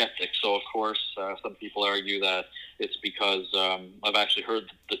skeptics. So of course, some people argue that it's because I've actually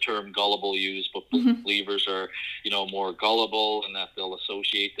heard the term gullible used, but believers are, more gullible, and that they'll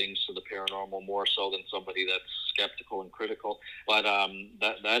associate things to the paranormal more so than somebody that's skeptical and critical. But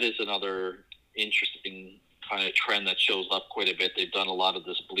that is another interesting kind of trend that shows up quite a bit. They've done a lot of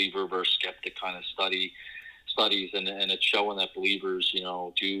this believer versus skeptic kind of studies, and it's showing that believers,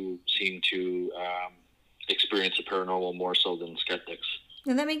 do seem to experience the paranormal more so than skeptics.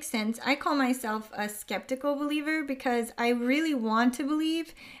 Yeah, that makes sense. I call myself a skeptical believer because I really want to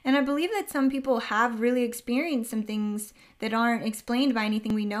believe, and I believe that some people have really experienced some things that aren't explained by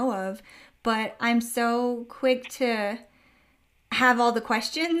anything we know of, but I'm so quick to have all the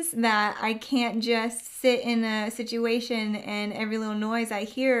questions that I can't just sit in a situation and every little noise I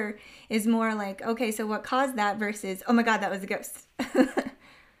hear is more like, okay, so what caused that versus, oh my God, that was a ghost.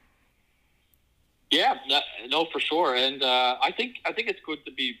 Yeah, no, for sure. And I think it's good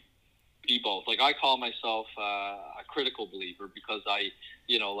to be both. Like I call myself a critical believer because like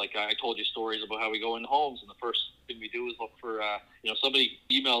I told you stories about how we go in homes and the first thing we do is look for, somebody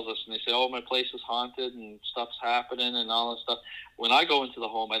emails us and they say, oh, my place is haunted and stuff's happening and all that stuff. When I go into the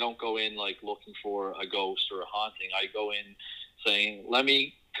home, I don't go in like looking for a ghost or a haunting. I go in saying, let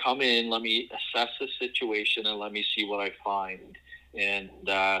me come in, let me assess the situation and let me see what I find. And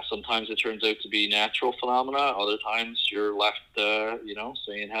sometimes it turns out to be natural phenomena. Other times you're left,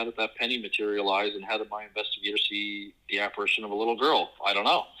 saying, how did that penny materialize? And how did my investigator see the apparition of a little girl? I don't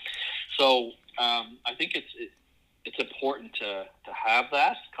know. So I think it's important to have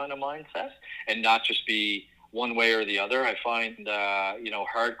that kind of mindset and not just be one way or the other. I find,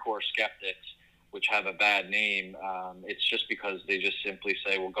 hardcore skeptics, which have a bad name, it's just because they just simply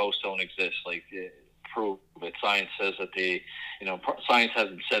say, well, ghosts don't exist. Like, prove it. Science says that science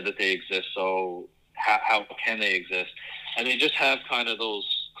hasn't said that they exist, so how can they exist? And they just have kind of those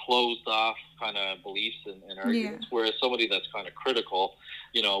closed off kind of beliefs and arguments, whereas somebody that's kind of critical,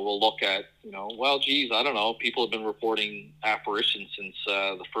 will look at, well, geez, I don't know, people have been reporting apparitions since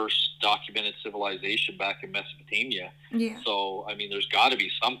the first documented civilization back in Mesopotamia. Yeah. So, there's got to be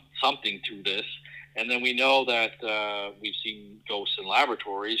something to this. And then we know that we've seen ghosts in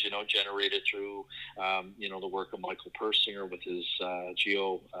laboratories, generated through, the work of Michael Persinger with his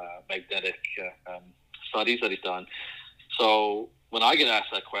geomagnetic studies that he's done. So when I get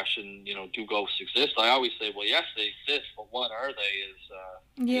asked that question, do ghosts exist? I always say, well, yes, they exist, but what are they is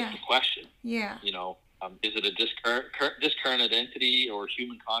the question. Yeah. Is it a discarnate entity or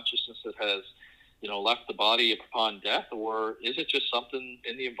human consciousness that has left the body upon death, or is it just something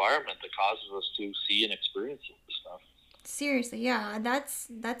in the environment that causes us to see and experience this stuff? Seriously, yeah,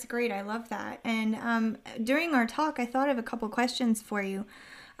 that's great. I love that. And during our talk, I thought of a couple questions for you.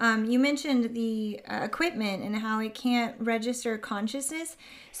 You mentioned the equipment and how it can't register consciousness.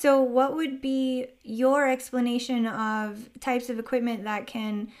 So what would be your explanation of types of equipment that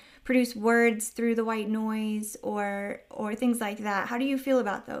can produce words through the white noise or things like that? How do you feel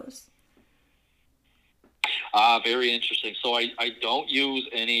about those? Very interesting. So I don't use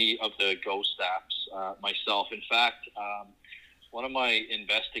any of the ghost apps myself. In fact, one of my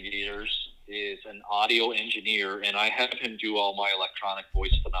investigators is an audio engineer, and I have him do all my electronic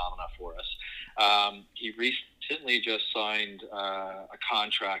voice phenomena for us. He recently just signed a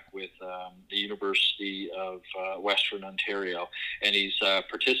contract with the University of Western Ontario, and he's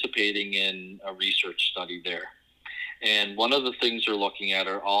participating in a research study there. And one of the things they're looking at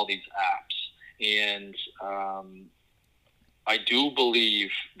are all these apps. And I do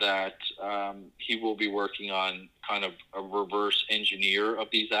believe that he will be working on kind of a reverse engineer of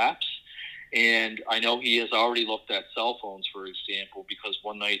these apps. And I know he has already looked at cell phones, for example, because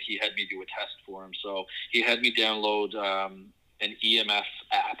one night he had me do a test for him. So he had me download an EMF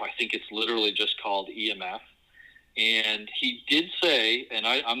app. I think it's literally just called EMF. And he did say, and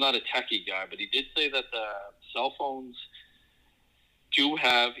I'm not a techie guy, but he did say that the cell phones do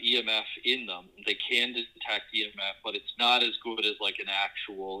have EMF in them. They can detect EMF, but it's not as good as like an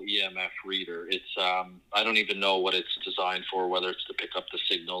actual EMF reader. It's I don't even know what it's designed for, whether it's to pick up the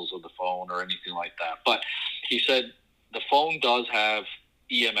signals of the phone or anything like that. But he said the phone does have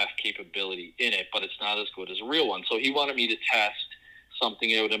EMF capability in it, but it's not as good as a real one. So he wanted me to test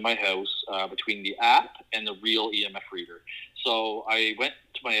something out in my house between the app and the real EMF reader. So I went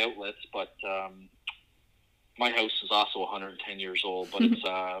to my outlets, but my house is also 110 years old, but it's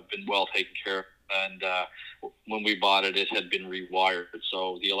been well taken care of. And when we bought it, it had been rewired.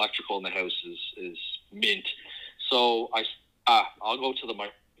 So the electrical in the house is mint. So I'll go to the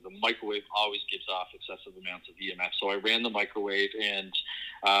microwave always gives off excessive amounts of EMF. So I ran the microwave, and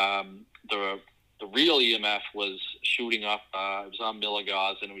the real EMF was shooting up. It was on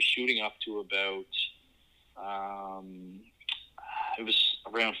milligauss, and it was shooting up to about it was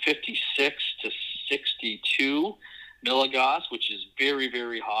around 56 to 62 milligauss, which is very,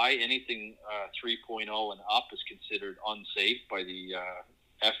 very high. Anything 3.0 and up is considered unsafe by the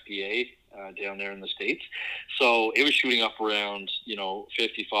FDA down there in the States. So it was shooting up around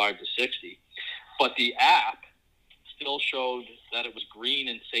 55 to 60. But the app still showed that it was green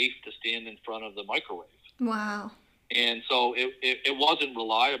and safe to stand in front of the microwave. Wow. And so it wasn't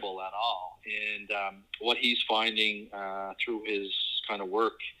reliable at all. And what he's finding through his kind of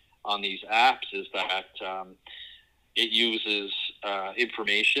work on these apps is that it uses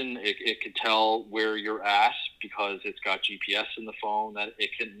information. It can tell where you're at because it's got GPS in the phone that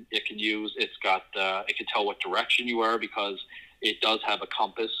it can use. It can tell what direction you are because it does have a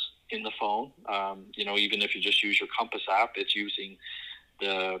compass in the phone. Even if you just use your compass app, it's using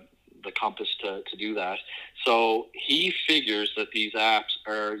the compass to do that. So he figures that these apps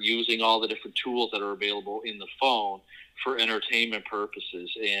are using all the different tools that are available in the phone for entertainment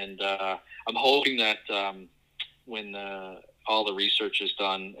purposes. And I'm hoping that when all the research is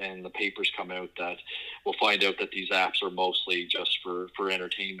done and the papers come out, that we'll find out that these apps are mostly just for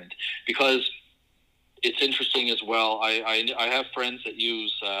entertainment. Because it's interesting as well. I have friends that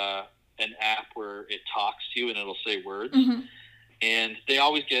use an app where it talks to you and it'll say words. Mm-hmm. And they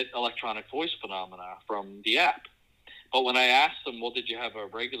always get electronic voice phenomena from the app. But when I asked them, well, did you have a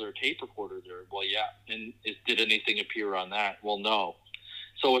regular tape recorder there? Well, yeah. And did anything appear on that? Well, no.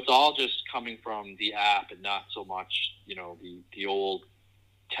 So it's all just coming from the app and not so much, the old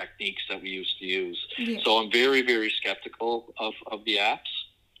techniques that we used to use. Yeah. So I'm very, very skeptical of the apps.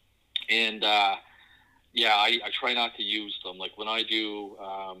 And, I try not to use them. Like when I do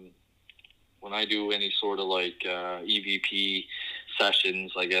any sort of like EVP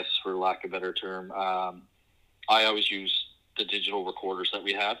sessions, I guess, for lack of a better term, I always use the digital recorders that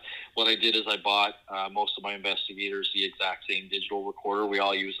we have. What I did is I bought most of my investigators the exact same digital recorder. We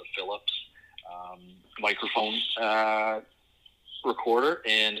all use a Philips microphone recorder.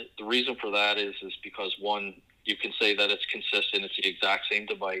 And the reason for that is because, one, you can say that it's consistent. It's the exact same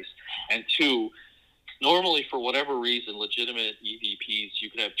device. And two, normally, for whatever reason, legitimate EVPs, you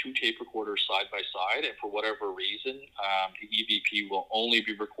can have two tape recorders side by side, and for whatever reason, the EVP will only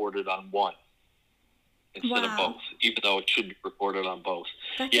be recorded on one instead of both, even though it should be recorded on both.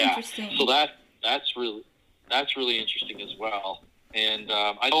 That's interesting. So that's really interesting as well. And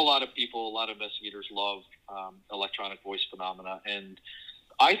I know a lot of investigators love electronic voice phenomena, and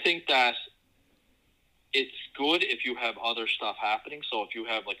I think that it's good if you have other stuff happening. So if you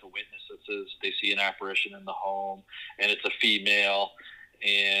have like a witness that says they see an apparition in the home and it's a female,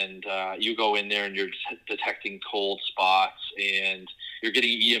 and you go in there and you're detecting cold spots and you're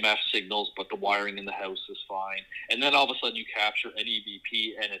getting EMF signals, but the wiring in the house is fine. And then all of a sudden you capture an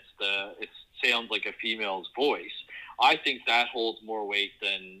EVP and it sounds like a female's voice. I think that holds more weight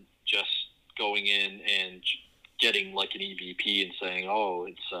than just going in and getting like an EVP and saying, oh,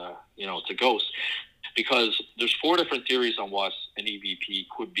 it's a ghost. because there's 4 different theories on what an EVP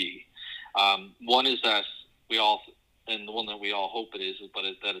could be. One is that and the one that we all hope it is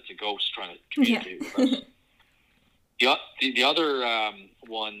that it's a ghost trying to communicate with us. The other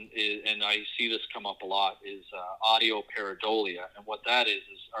one is, and I see this come up a lot, is audio pareidolia. And what that is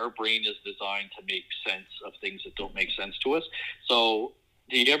our brain is designed to make sense of things that don't make sense to us. So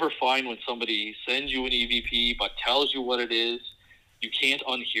do you ever find when somebody sends you an EVP but tells you what it is, you can't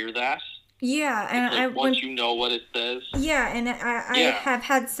unhear that? Yeah, and once you know what it says. Yeah, and I have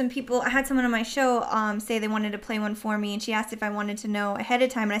had some people. I had someone on my show say they wanted to play one for me, and she asked if I wanted to know ahead of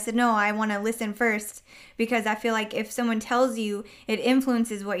time, and I said no, I want to listen first because I feel like if someone tells you, it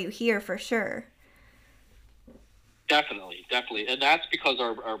influences what you hear for sure. Definitely, and that's because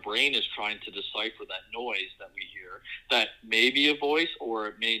our brain is trying to decipher that noise that we hear. That may be a voice or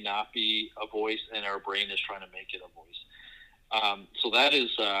it may not be a voice, and our brain is trying to make it a voice. So that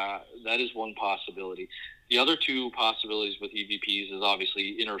is one possibility. The other 2 possibilities with EVPs is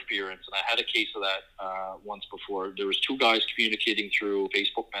obviously interference, and I had a case of that once before. There was 2 guys communicating through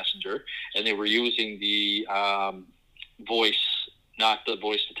Facebook Messenger, and they were using the voice, not the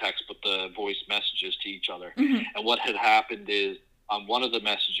voice to text, but the voice messages to each other. Mm-hmm. And what had happened is on one of the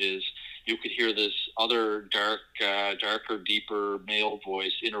messages, you could hear this other darker, deeper male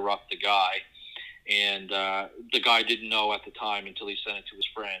voice interrupt the guy. And the guy didn't know at the time until he sent it to his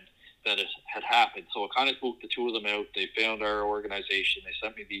friend that it had happened. So it kind of spooked the 2 of them out. They found our organization. They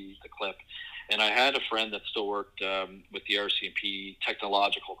sent me the clip. And I had a friend that still worked with the RCMP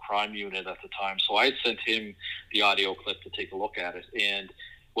Technological Crime Unit at the time. So I had sent him the audio clip to take a look at it. And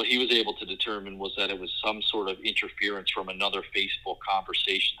what he was able to determine was that it was some sort of interference from another Facebook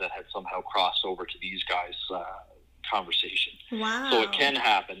conversation that had somehow crossed over to these guys' conversation. Wow. So it can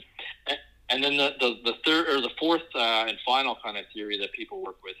happen. And then the third or the fourth and final kind of theory that people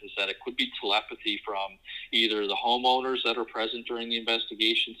work with is that it could be telepathy from either the homeowners that are present during the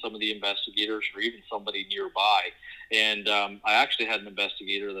investigation, some of the investigators, or even somebody nearby. And I actually had an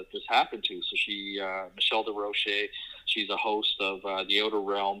investigator that this happened to. So she, Michelle DeRoche, she's a host of the Outer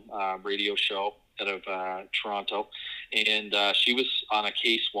Realm radio show out of Toronto. And she was on a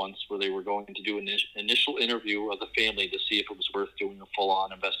case once where they were going to do an initial interview of the family to see if it was worth doing a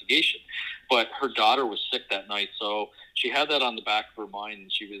full-on investigation. But her daughter was sick that night, so she had that on the back of her mind.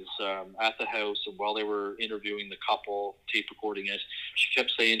 And she was at the house, and while they were interviewing the couple, tape recording it, she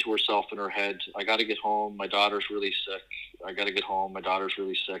kept saying to herself in her head, I got to get home, my daughter's really sick. I got to get home, my daughter's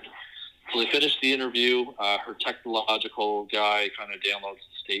really sick. So they finished the interview. Her technological guy kind of downloads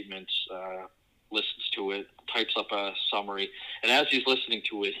the statements, listens to it, types up a summary, and as he's listening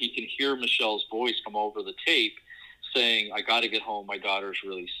to it, he can hear Michelle's voice come over the tape saying, I got to get home, my daughter's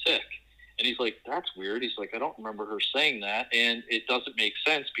really sick. And he's like, that's weird. He's like, I don't remember her saying that, and it doesn't make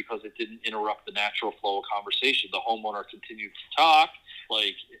sense because it didn't interrupt the natural flow of conversation. The homeowner continued to talk,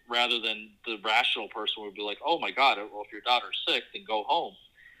 like, rather than the rational person would be like, oh my God, well, if your daughter's sick, then go home.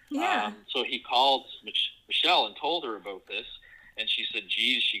 Yeah. So he called Michelle and told her about this, and she said,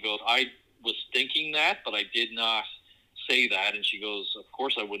 geez, she goes, I was thinking that, but I did not say that. And she goes, of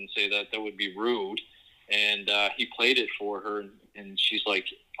course I wouldn't say that. That would be rude. And he played it for her, and she's like,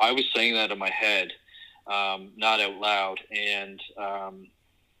 I was saying that in my head, not out loud. And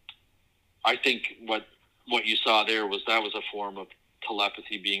I think what you saw there was a form of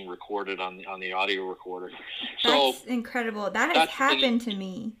telepathy being recorded on the audio recorder. So that's incredible. That has happened to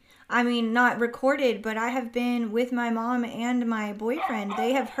me. I mean, not recorded, but I have been with my mom and my boyfriend.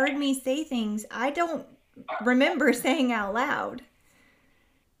 They have heard me say things I don't remember saying out loud.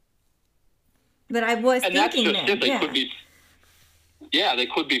 But I was thinking them. They could be, they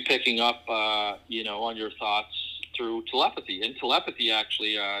could be picking up, on your thoughts through telepathy. And telepathy,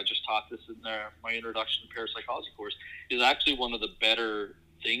 actually, I just taught this in my introduction to parapsychology course, is actually one of the better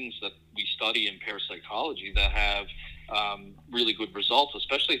things that we study in parapsychology that have really good results,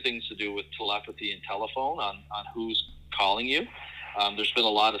 especially things to do with telepathy and telephone on who's calling you. There's been a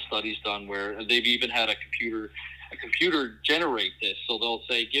lot of studies done where they've even had a computer generate this. So they'll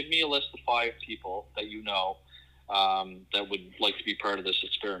say, give me a list of 5 people that you know that would like to be part of this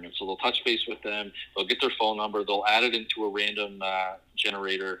experiment. So they'll touch base with them, they'll get their phone number, they'll add it into a random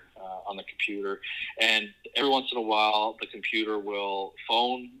generator on the computer, and every once in a while the computer will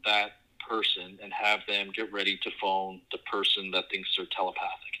phone that person and have them get ready to phone the person that thinks they're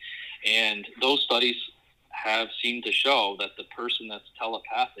telepathic. And those studies have seemed to show that the person that's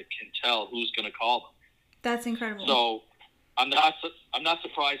telepathic can tell who's going to call them. That's incredible. So I'm not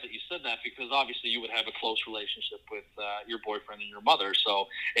surprised that you said that, because obviously you would have a close relationship with your boyfriend and your mother. So,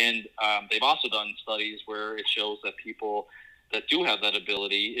 and they've also done studies where it shows that people that do have that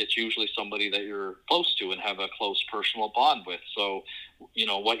ability, it's usually somebody that you're close to and have a close personal bond with. So,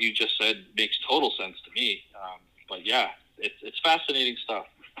 what you just said makes total sense to me. But yeah, it's fascinating stuff.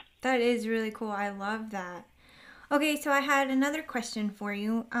 That is really cool. I love that. Okay, so I had another question for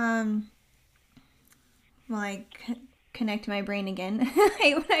you. Connect my brain again. I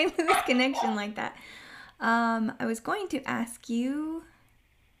hate when I lose connection like that. I was going to ask you.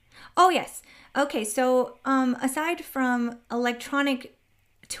 Oh, yes. Okay, so aside from electronic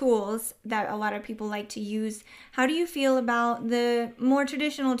tools that a lot of people like to use, how do you feel about the more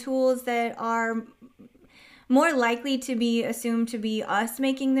traditional tools that are more likely to be assumed to be us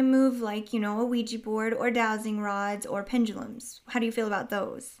making the move, like, a Ouija board or dowsing rods or pendulums? How do you feel about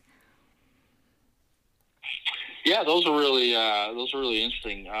those? Yeah, those are really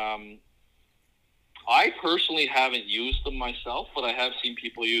interesting. I personally haven't used them myself, but I have seen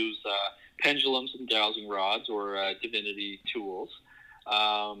people use pendulums and dowsing rods or divinity tools,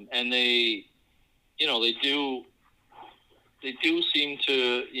 and they do seem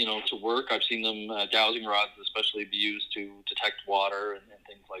to to work. I've seen them dowsing rods, especially be used to detect water and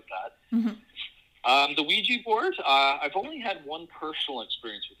things like that. Mm-hmm. The Ouija board, I've only had one personal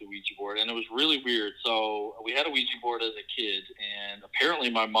experience with the Ouija board, and it was really weird. So we had a Ouija board as a kid, and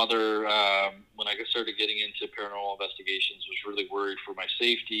apparently my mother, when I started getting into paranormal investigations, was really worried for my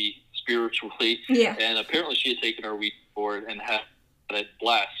safety spiritually. Yeah. And apparently she had taken our Ouija board and had it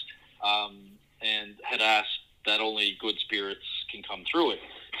blessed, and had asked that only good spirits can come through it.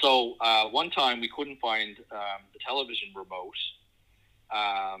 So one time we couldn't find the television remote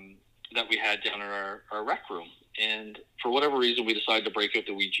that we had down in our rec room. And for whatever reason, we decided to break out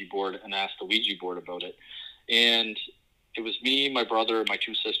the Ouija board and ask the Ouija board about it. And it was me, my brother, and my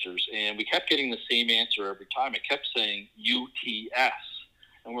two sisters. And we kept getting the same answer every time. It kept saying UTS.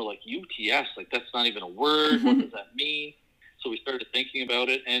 And we're like, UTS? Like, that's not even a word. What does that mean? So we started thinking about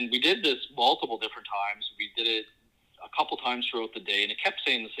it. And we did this multiple different times. We did it a couple times throughout the day, and it kept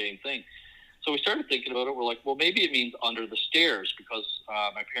saying the same thing. So we started thinking about it. We're like, well, maybe it means under the stairs, because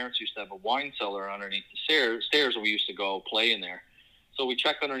my parents used to have a wine cellar underneath the stairs, and we used to go play in there. So we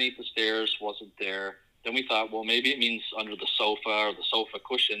checked underneath the stairs, wasn't there. Then we thought, well, maybe it means under the sofa or the sofa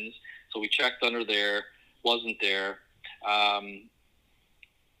cushions. So we checked under there, wasn't there.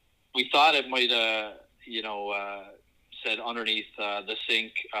 We thought it might, said underneath the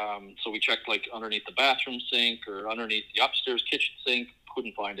sink. So we checked like underneath the bathroom sink or underneath the upstairs kitchen sink.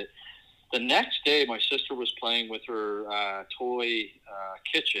 Couldn't find it. The next day, my sister was playing with her toy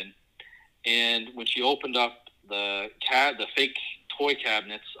kitchen, and when she opened up the fake toy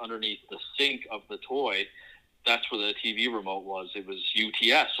cabinets underneath the sink of the toy, that's where the TV remote was. It was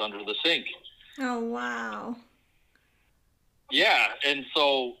UTS under the sink. Oh, wow. Yeah, and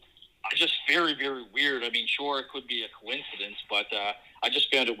so I just very, very weird. I mean, sure, it could be a coincidence, but I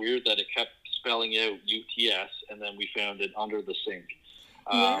just found it weird that it kept spelling out UTS, and then we found it under the sink.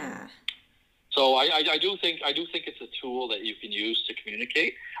 Yeah. So I do think it's a tool that you can use to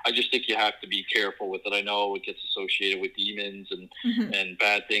communicate. I just think you have to be careful with it. I know it gets associated with demons and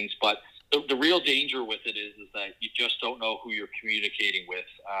bad things, but the real danger with it is that you just don't know who you're communicating with,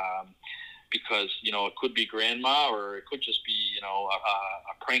 because it could be grandma, or it could just be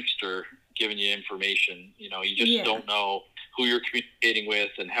a prankster giving you information. You just don't know who you're communicating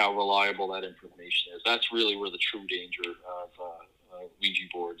with and how reliable that information is. That's really where the true danger of Ouija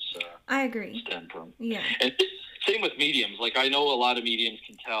boards I agree. stem from. Yeah. And same with mediums. Like, I know a lot of mediums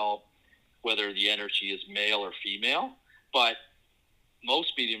can tell whether the energy is male or female, but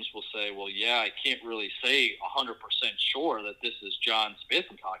most mediums will say, well, yeah, I can't really say 100% sure that this is John Smith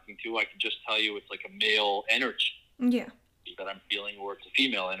I'm talking to. I can just tell you it's like a male energy that I'm feeling, or it's a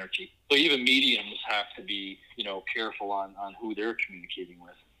female energy. So even mediums have to be, careful on who they're communicating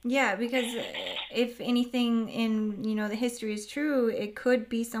with. Yeah, because if anything in, the history is true, it could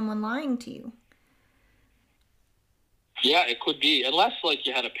be someone lying to you. Yeah, it could be. Unless, like,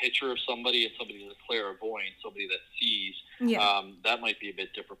 you had a picture of somebody and somebody that's clairvoyant, somebody that sees, that might be a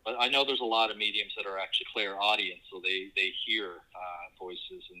bit different. But I know there's a lot of mediums that are actually clairaudient, so they hear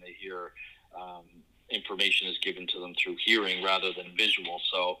voices, and they hear information is given to them through hearing rather than visual.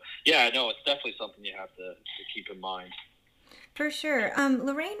 So, yeah, no, it's definitely something you have to keep in mind. For sure.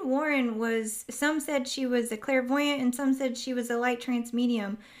 Lorraine Warren some said she was a clairvoyant and some said she was a light trance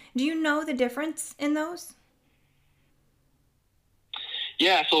medium. Do you know the difference in those?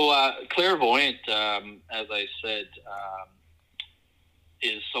 Yeah, so clairvoyant, as I said,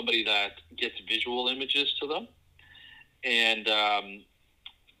 is somebody that gets visual images to them. And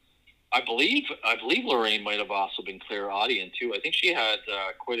I believe Lorraine might have also been clairaudient too. I think she had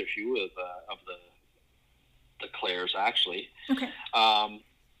quite a few of the the clairs, actually. Okay.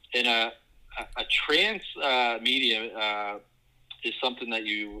 And a trance medium is something that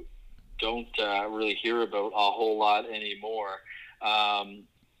you don't really hear about a whole lot anymore.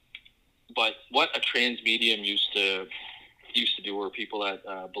 But what a trance medium used to do, or people that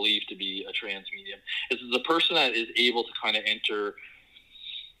believe to be a trance medium, is the person that is able to kind of enter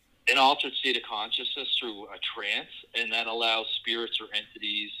an altered state of consciousness through a trance, and that allows spirits or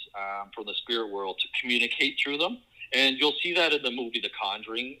entities from the spirit world to communicate through them. And you'll see that in the movie The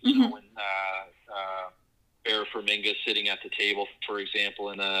Conjuring, you know, when Vera Farmiga is sitting at the table, for example,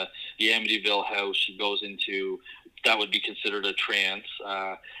 in the Amityville house. She goes into, that would be considered a trance,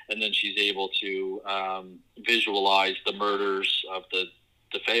 and then she's able to visualize the murders of the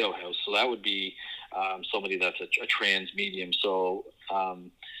DeFeo house. So that would be somebody that's a trance medium. So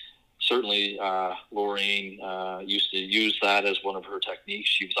certainly Lorraine used to use that as one of her techniques.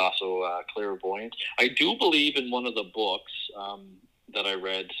 She was also clairvoyant. I do believe in one of the books that I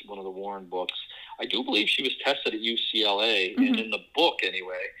read, one of the Warren books, I do believe she was tested at UCLA, and in the book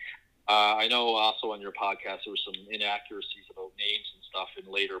anyway. I know also on your podcast there were some inaccuracies about names and stuff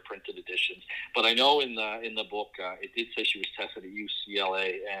in later printed editions, but I know in the book it did say she was tested at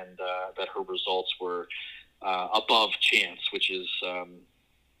UCLA, and that her results were above chance, which is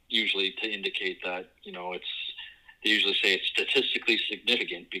usually to indicate that, you know, they usually say it's statistically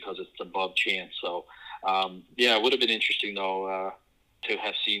significant because it's above chance. So yeah, it would have been interesting though to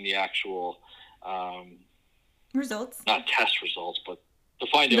have seen the actual results, not test results, but to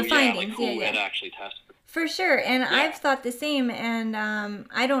find out who had actually tested. For sure, and I've thought the same, and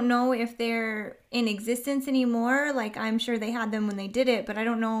I don't know if they're in existence anymore. Like, I'm sure they had them when they did it, but I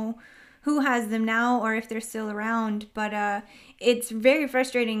don't know who has them now or if they're still around. But it's very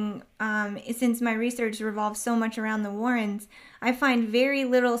frustrating since my research revolves so much around the Warrens. I find very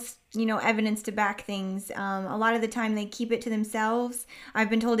little, evidence to back things. A lot of the time they keep it to themselves. I've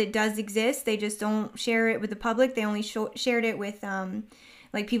been told it does exist. They just don't share it with the public. They only shared it with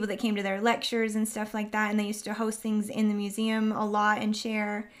like people that came to their lectures and stuff like that. And they used to host things in the museum a lot and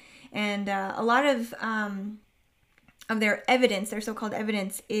share. And a lot of their evidence, their so-called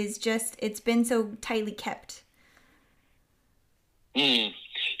evidence, is just, it's been so tightly kept.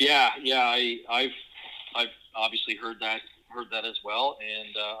 Yeah. I've obviously heard that as well,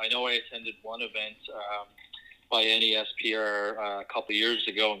 and I know I attended one event by NESPR a couple of years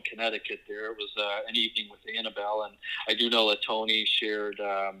ago in Connecticut. There it was an evening with Annabelle, and I do know that Tony shared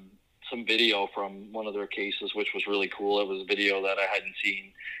some video from one of their cases, which was really cool. It was a video that I hadn't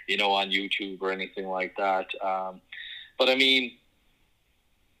seen, on YouTube or anything like that. But I mean,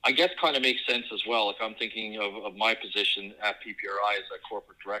 I guess kind of makes sense as well. If I'm thinking of my position at PPRI as a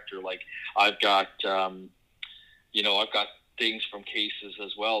corporate director, like I've got, I've got things from cases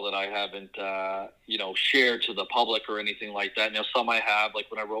as well that I haven't, shared to the public or anything like that. Now, some I have, like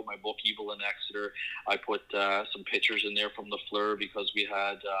when I wrote my book, Evil in Exeter, I put some pictures in there from the Fleur because we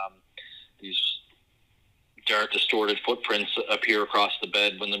had these dark, distorted footprints appear across the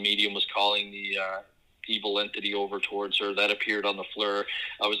bed when the medium was calling the evil entity over towards her. That appeared on the Fleur.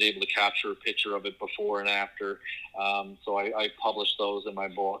 I was able to capture a picture of it before and after. So I published those in my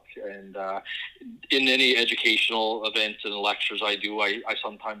book. And in any educational events and lectures I do, I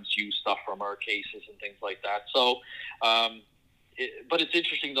sometimes use stuff from our cases and things like that. So, but it's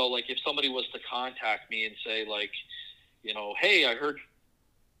interesting though, like if somebody was to contact me and say like, hey, I heard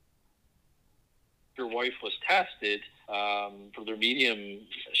your wife was tested for their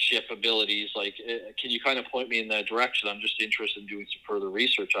mediumship abilities, like can you kind of point me in that direction? I'm just interested in doing some further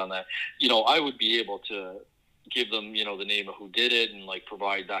research on that. I would be able to give them the name of who did it and like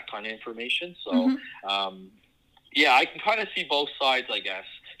provide that kind of information. So yeah, I can kind of see both sides, I guess.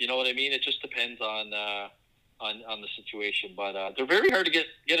 You know what I mean? It just depends on the situation, but they're very hard to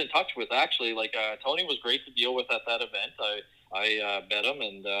get in touch with, actually. Like Tony was great to deal with at that event. I met him,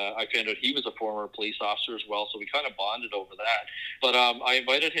 and I found out he was a former police officer as well, so we kind of bonded over that. But I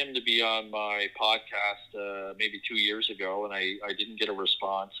invited him to be on my podcast maybe 2 years ago, and I didn't get a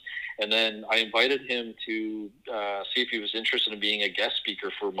response. And then I invited him to see if he was interested in being a guest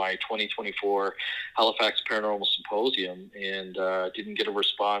speaker for my 2024 Halifax Paranormal Symposium, and didn't get a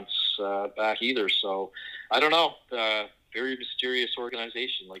response back either. So I don't know. Very mysterious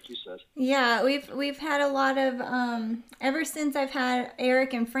organization, like you said. Yeah, we've had a lot of ever since I've had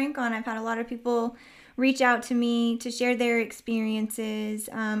Eric and Frank on, I've had a lot of people reach out to me to share their experiences.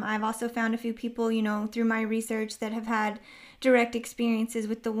 I've also found a few people, through my research that have had direct experiences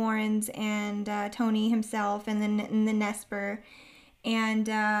with the Warrens and Tony himself and the Nesper. And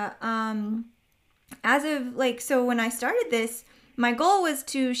as of so when I started this, my goal was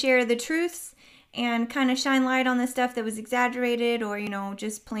to share the truths and kind of shine light on the stuff that was exaggerated or,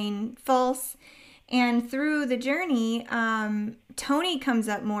 just plain false. And through the journey, Tony comes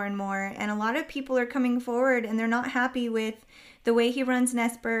up more and more, and a lot of people are coming forward and they're not happy with the way he runs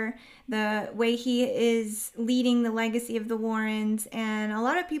Nesper, the way he is leading the legacy of the Warrens, and a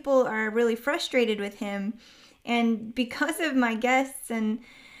lot of people are really frustrated with him. And because of my guests, and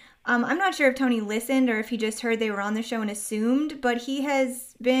I'm not sure if Tony listened or if he just heard they were on the show and assumed, but he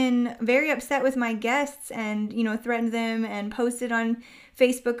has been very upset with my guests and, threatened them and posted on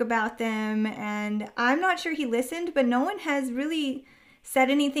Facebook about them. And I'm not sure he listened, but no one has really said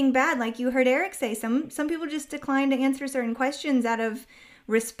anything bad. Like you heard Eric say, some people just decline to answer certain questions out of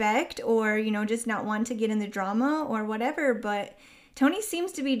respect or, just not want to get in the drama or whatever. But Tony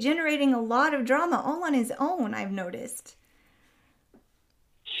seems to be generating a lot of drama all on his own, I've noticed.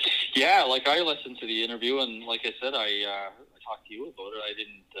 Yeah, like I listened to the interview, and like I said, I talked to you about it. I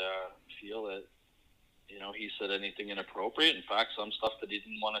didn't feel that, he said anything inappropriate. In fact, some stuff that he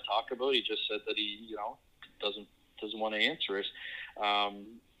didn't want to talk about, he just said that he, doesn't want to answer it. I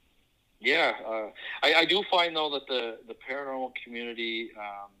do find though that the paranormal community,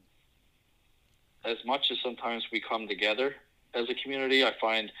 as much as sometimes we come together as a community, I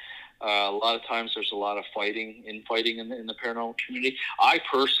find a lot of times there's a lot of infighting in the paranormal community. I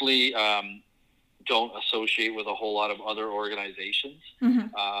personally don't associate with a whole lot of other organizations.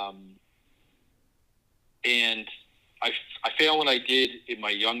 And I found when I did in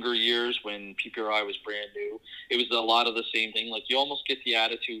my younger years when PPRI was brand new, it was a lot of the same thing. Like you almost get the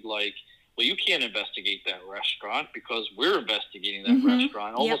attitude like, well, you can't investigate that restaurant because we're investigating that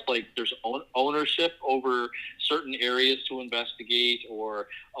restaurant. Almost like there's ownership over certain areas to investigate or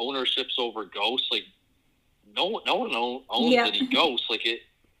ownerships over ghosts. Like no one owns any ghosts. Like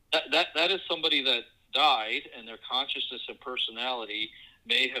that is somebody that died and their consciousness and personality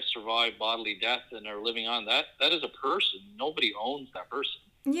may have survived bodily death and are living on. That is a person. Nobody owns that person.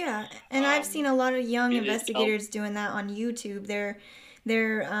 Yeah, and I've seen a lot of young investigators doing that on YouTube.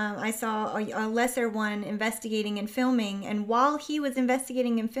 I saw a lesser one investigating and filming, and while he was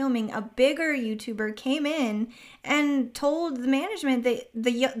investigating and filming, a bigger YouTuber came in and told the management that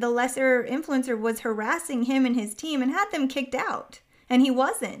the lesser influencer was harassing him and his team and had them kicked out, and he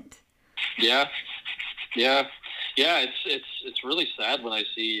wasn't. Yeah. It's really sad when I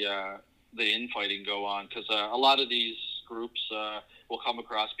see the infighting go on, because a lot of these groups will come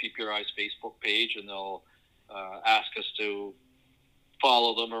across PPRI's Facebook page and they'll ask us to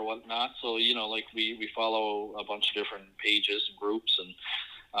follow them or whatnot. So, like we follow a bunch of different pages and groups, and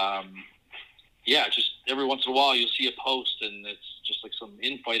just every once in a while you'll see a post and it's just like some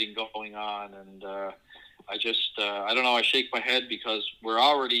infighting going on. And I don't know, I shake my head because we're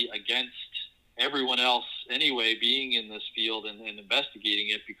already against everyone else anyway being in this field and investigating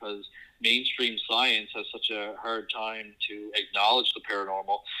it, because mainstream science has such a hard time to acknowledge the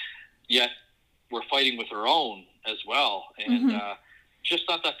paranormal, yet we're fighting with our own as well. And just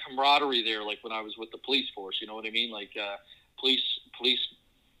not that camaraderie there, like when I was with the police force, you know what I mean? Like police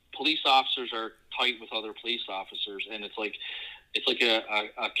officers are tight with other police officers, and it's like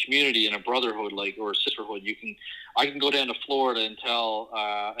a community and a brotherhood, like, or a sisterhood. I can go down to Florida and tell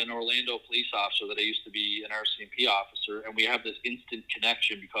an Orlando police officer that I used to be an RCMP officer, and we have this instant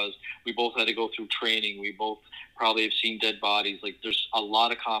connection because we both had to go through training. We both probably have seen dead bodies. Like, there's a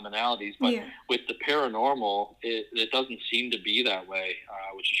lot of commonalities, but with the paranormal, it doesn't seem to be that way,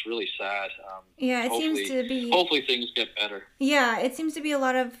 which is really sad. It seems to be. Hopefully things get better. Yeah, it seems to be a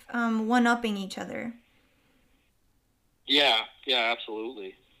lot of one-upping each other. Yeah,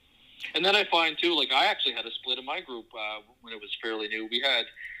 absolutely. And then I find too, like, I actually had a split in my group when it was fairly new. We had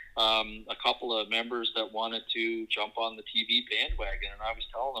a couple of members that wanted to jump on the TV bandwagon, and I was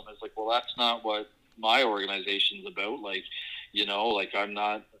telling them, I was like, well, that's not what my organization's about. Like, like, I'm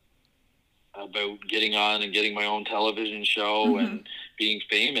not about getting on and getting my own television show and being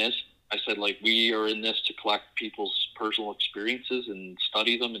famous. I said, like, we are in this to collect people's personal experiences and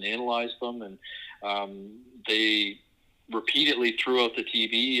study them and analyze them. And they repeatedly threw out the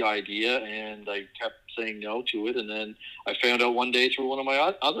TV idea, and I kept saying no to it. And then I found out one day through one of my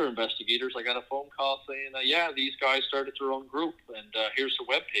other investigators, I got a phone call saying, these guys started their own group, and here's the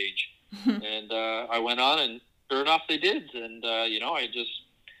webpage. And I went on, and sure enough, they did. And,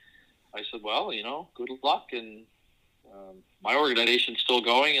 I said, well, good luck. And my organization's still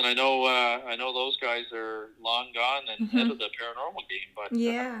going, and I know those guys are long gone and head of the paranormal game. But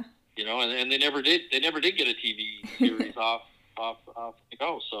and they never did get a TV series off the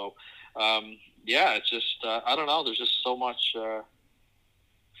go. So it's just I don't know. There's just so much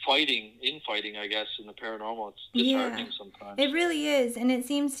infighting, I guess, in the paranormal. It's disheartening sometimes. It really is. And it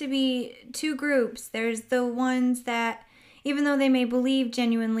seems to be two groups. There's the ones that, even though they may believe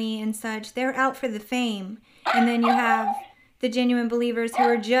genuinely and such, they're out for the fame. And then you have the genuine believers who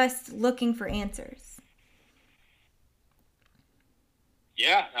are just looking for answers.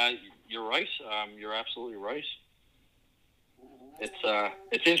 Yeah, you're right. You're absolutely right.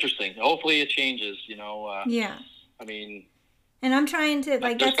 It's interesting. Hopefully it changes, Yeah. I mean, and I'm trying to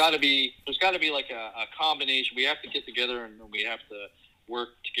there's got to be like a combination. We have to get together and we have to work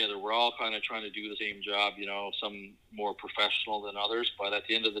together. We're all kind of trying to do the same job, some more professional than others, but at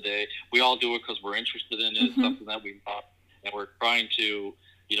the end of the day, we all do it because we're interested in it. It's something that we love, and we're trying to,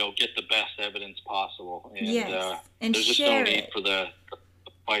 get the best evidence possible. And, and there's just no need for the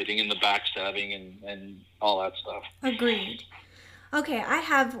fighting and the backstabbing and all that stuff. Agreed. Okay, I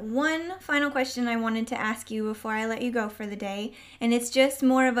have one final question I wanted to ask you before I let you go for the day, and it's just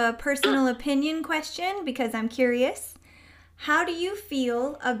more of a personal opinion question because I'm curious. How do you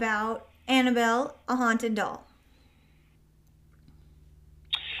feel about Annabelle, a haunted doll?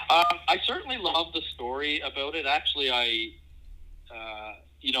 I certainly love the story about it. Actually, I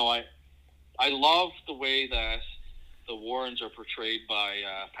love the way that the Warrens are portrayed by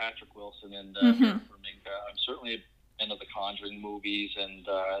Patrick Wilson and I'm certainly a fan of the Conjuring movies and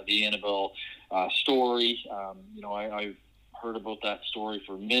the Annabelle story. I've heard about that story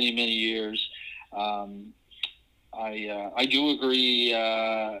for many, many years. I do agree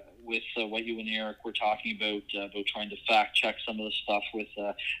with what you and Eric were talking about trying to fact check some of the stuff with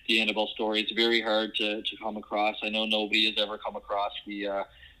the Annabelle story. It's very hard to come across. I know nobody has ever come across a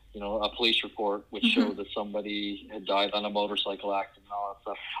police report which showed that somebody had died on a motorcycle accident and all that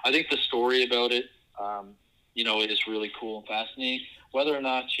stuff. I think the story about it, it is really cool and fascinating. Whether or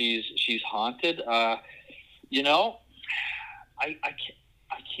not she's haunted, I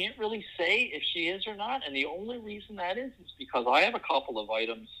can't really say if she is or not, and the only reason that is because I have a couple of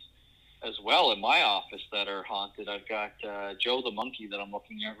items as well in my office that are haunted. I've got Joe the monkey that I'm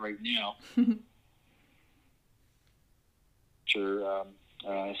looking at right now.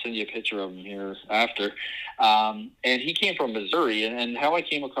 I'll send you a picture of him here after. And he came from Missouri, and how I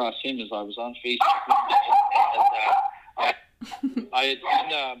came across him is I was on Facebook, and I had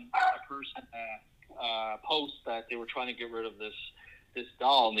seen a person post that they were trying to get rid of this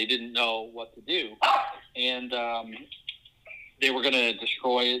doll, and they didn't know what to do, and they were going to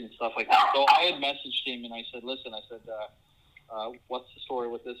destroy it and stuff like that. So I had messaged him, and I said, listen, what's the story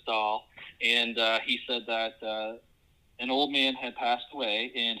with this doll? And he said that an old man had passed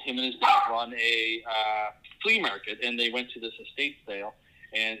away, and him and his dad run a flea market, and they went to this estate sale,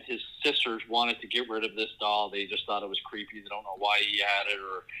 and his sisters wanted to get rid of this doll. They just thought it was creepy. They don't know why he had it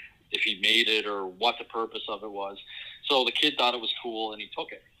or if he made it or what the purpose of it was. So the kid thought it was cool, and he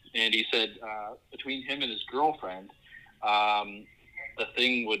took it. And he said between him and his girlfriend, the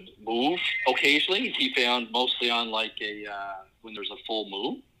thing would move occasionally. He found mostly on when there's a full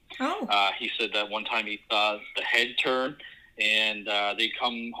moon. Oh. He said that one time he saw the head turn, and they'd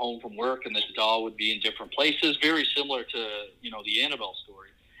come home from work, and the doll would be in different places, very similar to the Annabelle story.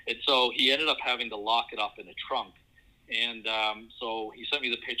 And so he ended up having to lock it up in a trunk. And so he sent me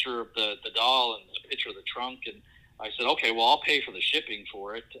the picture of the doll and the picture of the trunk, and I said, okay, well, I'll pay for the shipping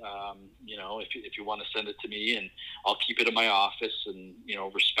for it, if you want to send it to me, and I'll keep it in my office and,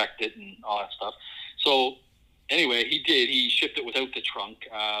 respect it and all that stuff. So anyway, he did. He shipped it without the trunk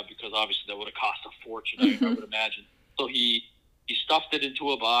because obviously that would have cost a fortune, I would imagine. So he stuffed it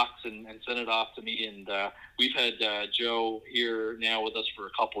into a box and sent it off to me, and we've had Joe here now with us for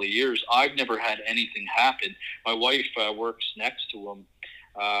a couple of years. I've never had anything happen. My wife works next to him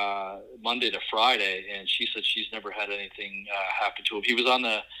Monday to Friday, and she said she's never had anything happen to him. He was on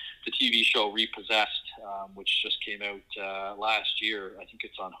the TV show Repossessed, which just came out last year. I think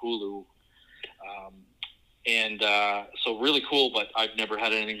it's on Hulu. So really cool, but I've never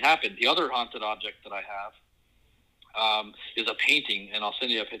had anything happen. The other haunted object that I have is a painting, and I'll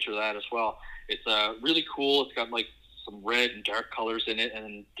send you a picture of that as well. It's really cool. It's got some red and dark colors in it,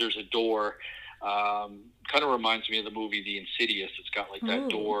 and there's a door. Kind of reminds me of the movie The Insidious. It's got that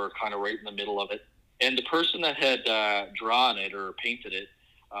door kind of right in the middle of it. And the person that had drawn it or painted it,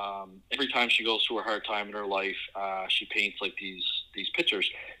 every time she goes through a hard time in her life, she paints these pictures.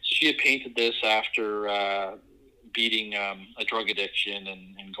 So she had painted this after beating a drug addiction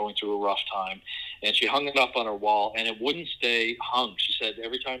and going through a rough time, and she hung it up on her wall, and it wouldn't stay hung. She said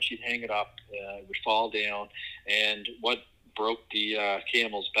every time she'd hang it up, it would fall down, and what broke the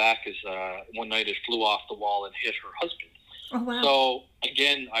camel's back is one night it flew off the wall and hit her husband. Oh, wow. So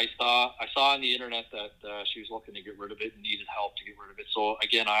again, I saw on the internet that she was looking to get rid of it and needed help to get rid of it. So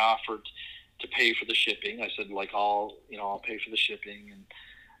again, I offered to pay for the shipping. I said, like, I'll pay for the shipping,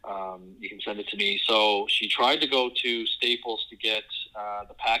 and you can send it to me. So she tried to go to Staples to get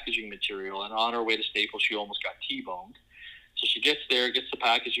the packaging material, and on her way to Staples, she almost got T-boned. So she gets there, gets the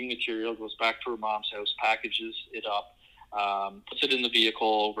packaging material, goes back to her mom's house, packages it up, puts it in the vehicle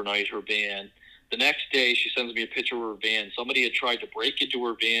overnight, her van. The next day, she sends me a picture of her van. Somebody had tried to break into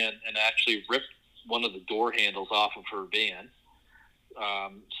her van and actually ripped one of the door handles off of her van.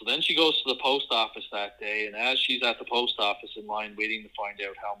 So then she goes to the post office that day, and as she's at the post office in line waiting to find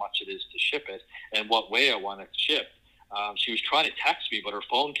out how much it is to ship it and what way I want it shipped, she was trying to text me, but her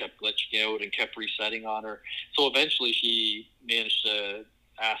phone kept glitching out and kept resetting on her. So eventually she managed to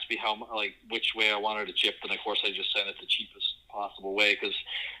ask me which way I wanted it shipped, and of course I just sent it the cheapest possible way, because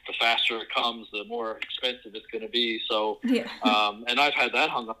the faster it comes, the more expensive it's going to be. So, yeah. And I've had that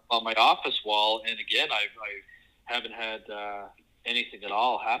hung up on my office wall, and again, I haven't had anything at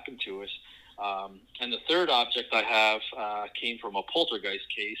all happen to us. And the third object I have came from a poltergeist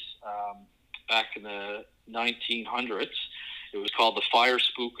case back in the 1900s. It was called the Fire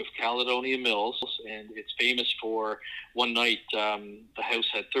Spook of Caledonia Mills, and it's famous for one night the house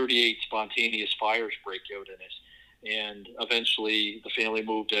had 38 spontaneous fires break out in it. And eventually the family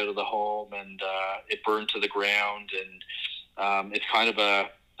moved out of the home, and it burned to the ground, and it's kind of a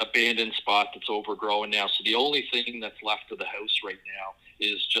abandoned spot that's overgrown now. So the only thing that's left of the house right now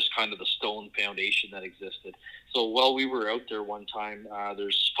is just kind of the stone foundation that existed. So while we were out there one time,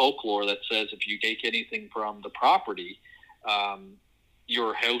 there's folklore that says if you take anything from the property,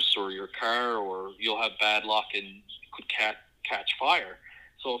 your house or your car, or you'll have bad luck and could catch fire.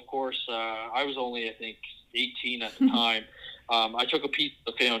 So of course, I was only, I think, 18 at the time. I took a piece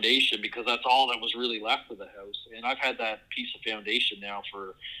of the foundation because that's all that was really left of the house. And I've had that piece of foundation now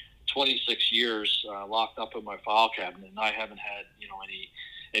for 26 years locked up in my file cabinet, and I haven't had,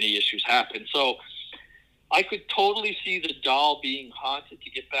 any issues happen. So I could totally see the doll being haunted. To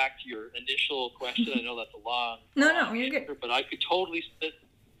get back to your initial question, I know that's a long No, you're answer, good. but I could totally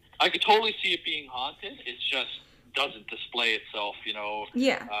see it being haunted. It's just doesn't display itself,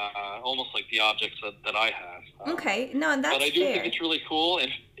 Yeah. Almost like the objects that I have. Okay, no, that's But I do fair. think it's really cool, and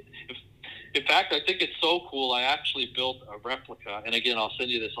in fact, I think it's so cool. I actually built a replica, and again, I'll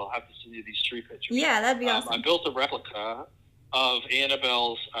send you this. I'll have to send you these 3 pictures. Yeah, that'd be awesome. I built a replica of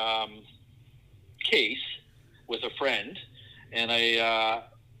Annabelle's case with a friend, and I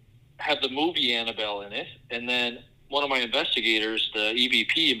had the movie Annabelle in it, and then one of my investigators, the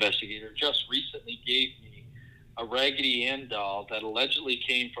EVP investigator, just recently gave me a Raggedy Ann doll that allegedly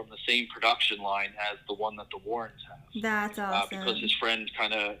came from the same production line as the one that the Warrens have. That's awesome. Because his friend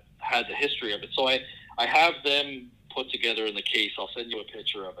kind of had the history of it. So I have them put together in the case. I'll send you a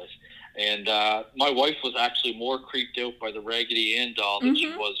picture of it. And my wife was actually more creeped out by the Raggedy Ann doll than she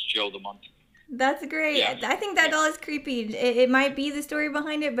was Joe the Monkey. That's great. Yeah. I think that doll is creepy. It might be the story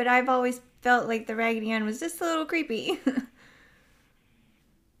behind it, but I've always felt like the Raggedy Ann was just a little creepy.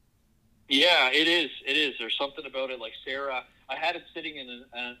 Yeah, it is. It is. There's something about it. Like Sarah, I had it sitting in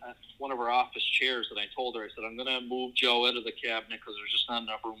one of her office chairs, and I told her, I said, I'm going to move Joe out of the cabinet because there's just not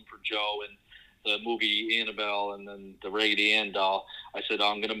enough room for Joe and the movie Annabelle and then the Raggedy Ann doll. I said,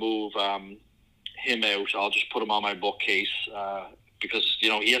 I'm going to move him out. I'll just put him on my bookcase because,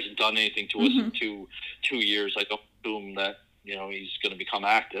 he hasn't done anything to us in two years. I don't assume that, he's going to become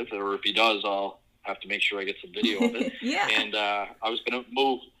active, or if he does, I'll have to make sure I get some video of it. Yeah. And I was going to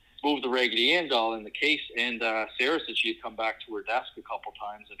move the Raggedy Ann doll in the case, and Sarah said she had come back to her desk a couple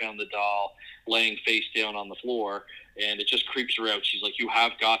times and found the doll laying face down on the floor, and it just creeps her out. She's like, you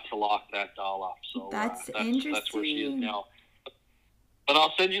have got to lock that doll up. So that's interesting. That's where she is now. But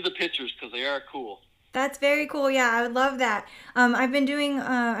I'll send you the pictures because they are cool. That's very cool. Yeah, I would love that. I've been doing,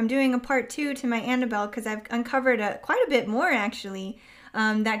 I'm doing a part 2 to my Annabelle because I've uncovered quite a bit more actually.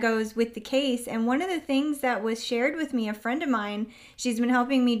 That goes with the case. And one of the things that was shared with me, a friend of mine, she's been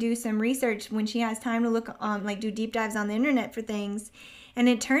helping me do some research when she has time to look on, do deep dives on the internet for things. And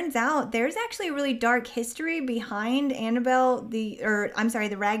it turns out there's actually a really dark history behind Annabelle, the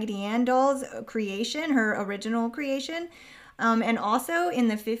Raggedy Ann doll's creation, her original creation. And also in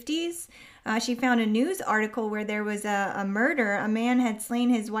the 50s, she found a news article where there was a murder. A man had slain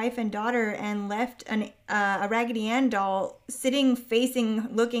his wife and daughter and left a Raggedy Ann doll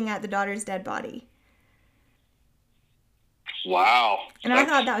looking at the daughter's dead body. Wow. And I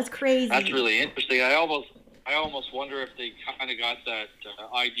thought that was crazy. That's really interesting. I almost wonder if they kind of got that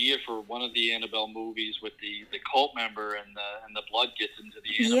idea for one of the Annabelle movies with the cult member and the blood gets into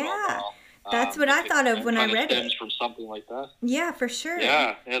the Annabelle doll. That's what I thought of when I read it. Stems from something like that. Yeah, for sure.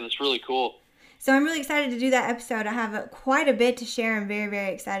 Yeah, that's really cool. So I'm really excited to do that episode. I have quite a bit to share. I'm very,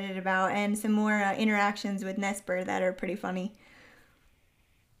 very excited about, and some more interactions with Nesper that are pretty funny.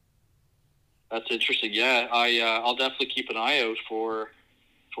 That's interesting. Yeah, I'll definitely keep an eye out for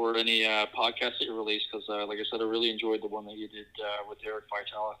any podcasts that you release, because like I said, I really enjoyed the one that you did with Eric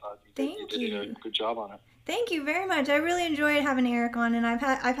Vitale. I thought you did a good job on it. Thank you very much. I really enjoyed having Eric on, and I've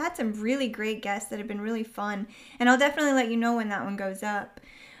had some really great guests that have been really fun, and I'll definitely let you know when that one goes up.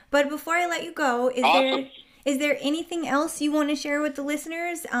 But before I let you go, is there anything else you want to share with the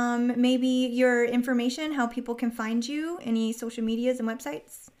listeners? Maybe your information, how people can find you, any social medias and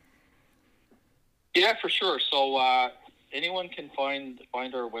websites? Yeah, for sure. So anyone can find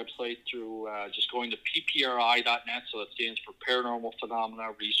our website through just going to ppri.net. So that stands for Paranormal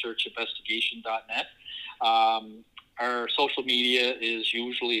Phenomena Research Investigation.net. Our social media is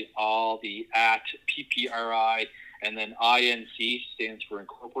usually all the @PPRI, and then INC stands for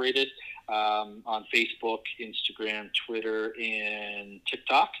Incorporated, on Facebook, Instagram, Twitter, and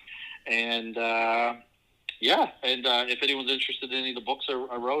TikTok. And if anyone's interested in any of the books I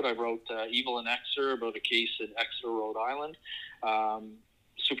wrote Evil in Exeter, about a case in Exeter, Rhode Island.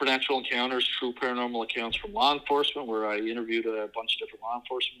 Supernatural Encounters, True Paranormal Accounts from Law Enforcement, where I interviewed a bunch of different law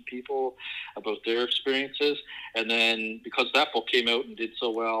enforcement people about their experiences. And then, because that book came out and did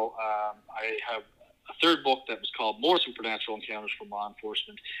so well, I have a third book that was called More Supernatural Encounters from Law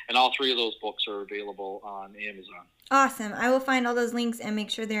Enforcement, and all three of those books are available on Amazon. Awesome. I will find all those links and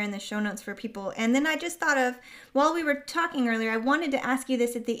make sure they're in the show notes for people. And then I just thought of, while we were talking earlier, I wanted to ask you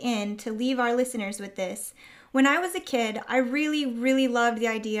this at the end to leave our listeners with this. When I was a kid, I really, really loved the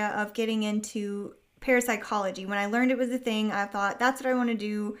idea of getting into parapsychology. When I learned it was a thing, I thought, that's what I want to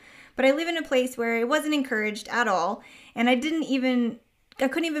do. But I live in a place where it wasn't encouraged at all. And I couldn't even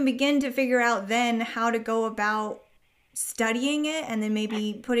begin to figure out then how to go about studying it, and then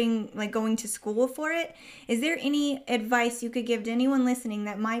maybe going to school for it. Is there any advice you could give to anyone listening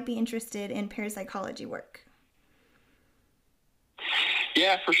that might be interested in parapsychology work?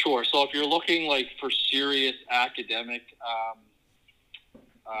 Yeah, for sure. So if you're looking for serious academic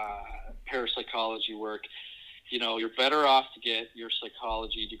parapsychology work, you're better off to get your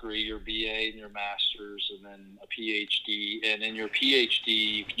psychology degree, your BA and your master's, and then a PhD. And in your PhD,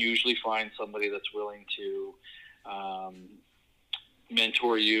 you can usually find somebody that's willing to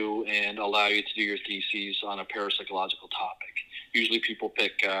mentor you and allow you to do your theses on a parapsychological topic. Usually people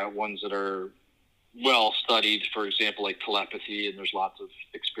pick ones that are well studied, for example, like telepathy, and there's lots of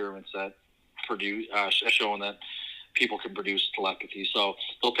experiments that showing that people can produce telepathy. So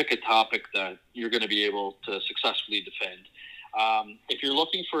they'll pick a topic that you're going to be able to successfully defend. If you're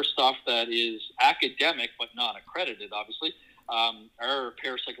looking for stuff that is academic but not accredited, obviously, our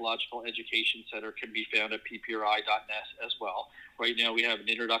Parapsychological Education Center can be found at ppri.net as well. Right now we have an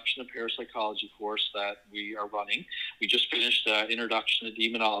Introduction to Parapsychology course that we are running. We just finished Introduction to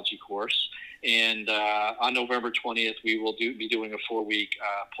Demonology course. And on November 20th, we will be doing a 4-week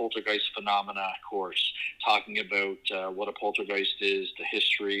poltergeist phenomena course, talking about what a poltergeist is, the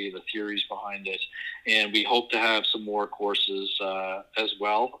history, the theories behind it. And we hope to have some more courses as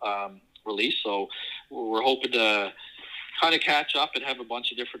well released. So we're hoping to kind of catch up and have a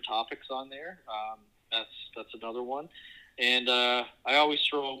bunch of different topics on there. That's another one. And I always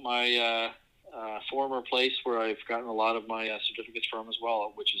throw my former place where I've gotten a lot of my certificates from as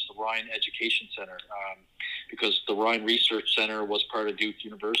well, which is the Rhine Education Center, because the Rhine Research Center was part of Duke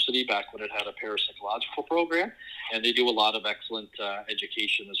University back when it had a parapsychological program, and they do a lot of excellent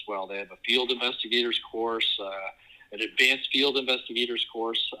education as well. They have a field investigators course, an advanced field investigators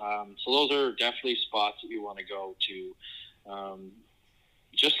course. So those are definitely spots that you want to go to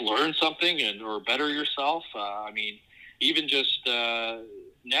just learn something or better yourself. Even just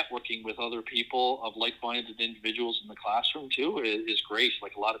networking with other people of like-minded individuals in the classroom too is great.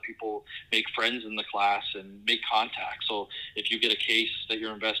 Like, a lot of people make friends in the class and make contacts. So if you get a case that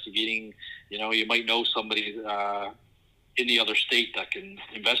you're investigating, you might know somebody in the other state that can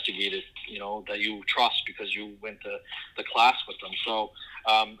investigate it, that you trust because you went to the class with them. So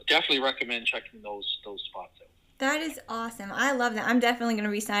definitely recommend checking those spots out. That is awesome. I love that. I'm definitely going to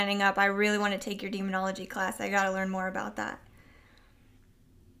be signing up. I really want to take your demonology class. I got to learn more about that.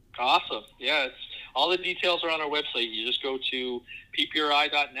 Awesome. Yeah, all the details are on our website. You just go to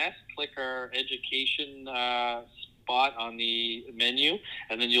ppri.net, click our education spot on the menu,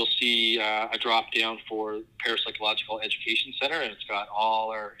 and then you'll see a drop down for Parapsychological Education Center, and it's got all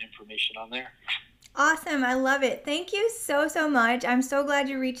our information on there. Awesome. I love it. Thank you so much. I'm so glad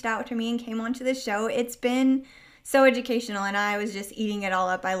you reached out to me and came onto the show. It's been so educational, and I was just eating it all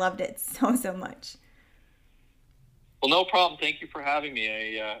up. I loved it so, so much. Well, no problem. Thank you for having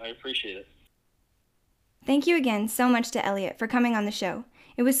me. I appreciate it. Thank you again so much to Elliott for coming on the show.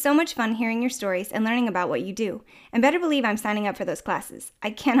 It was so much fun hearing your stories and learning about what you do. And better believe I'm signing up for those classes. I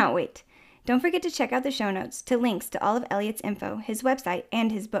cannot wait. Don't forget to check out the show notes to links to all of Elliott's info, his website,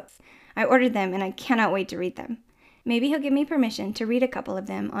 and his books. I ordered them and I cannot wait to read them. Maybe he'll give me permission to read a couple of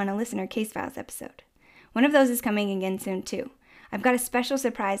them on a listener case files episode. One of those is coming again soon too. I've got a special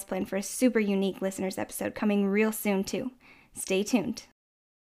surprise planned for a super unique listeners episode coming real soon too. Stay tuned.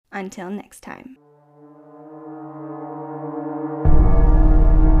 Until next time.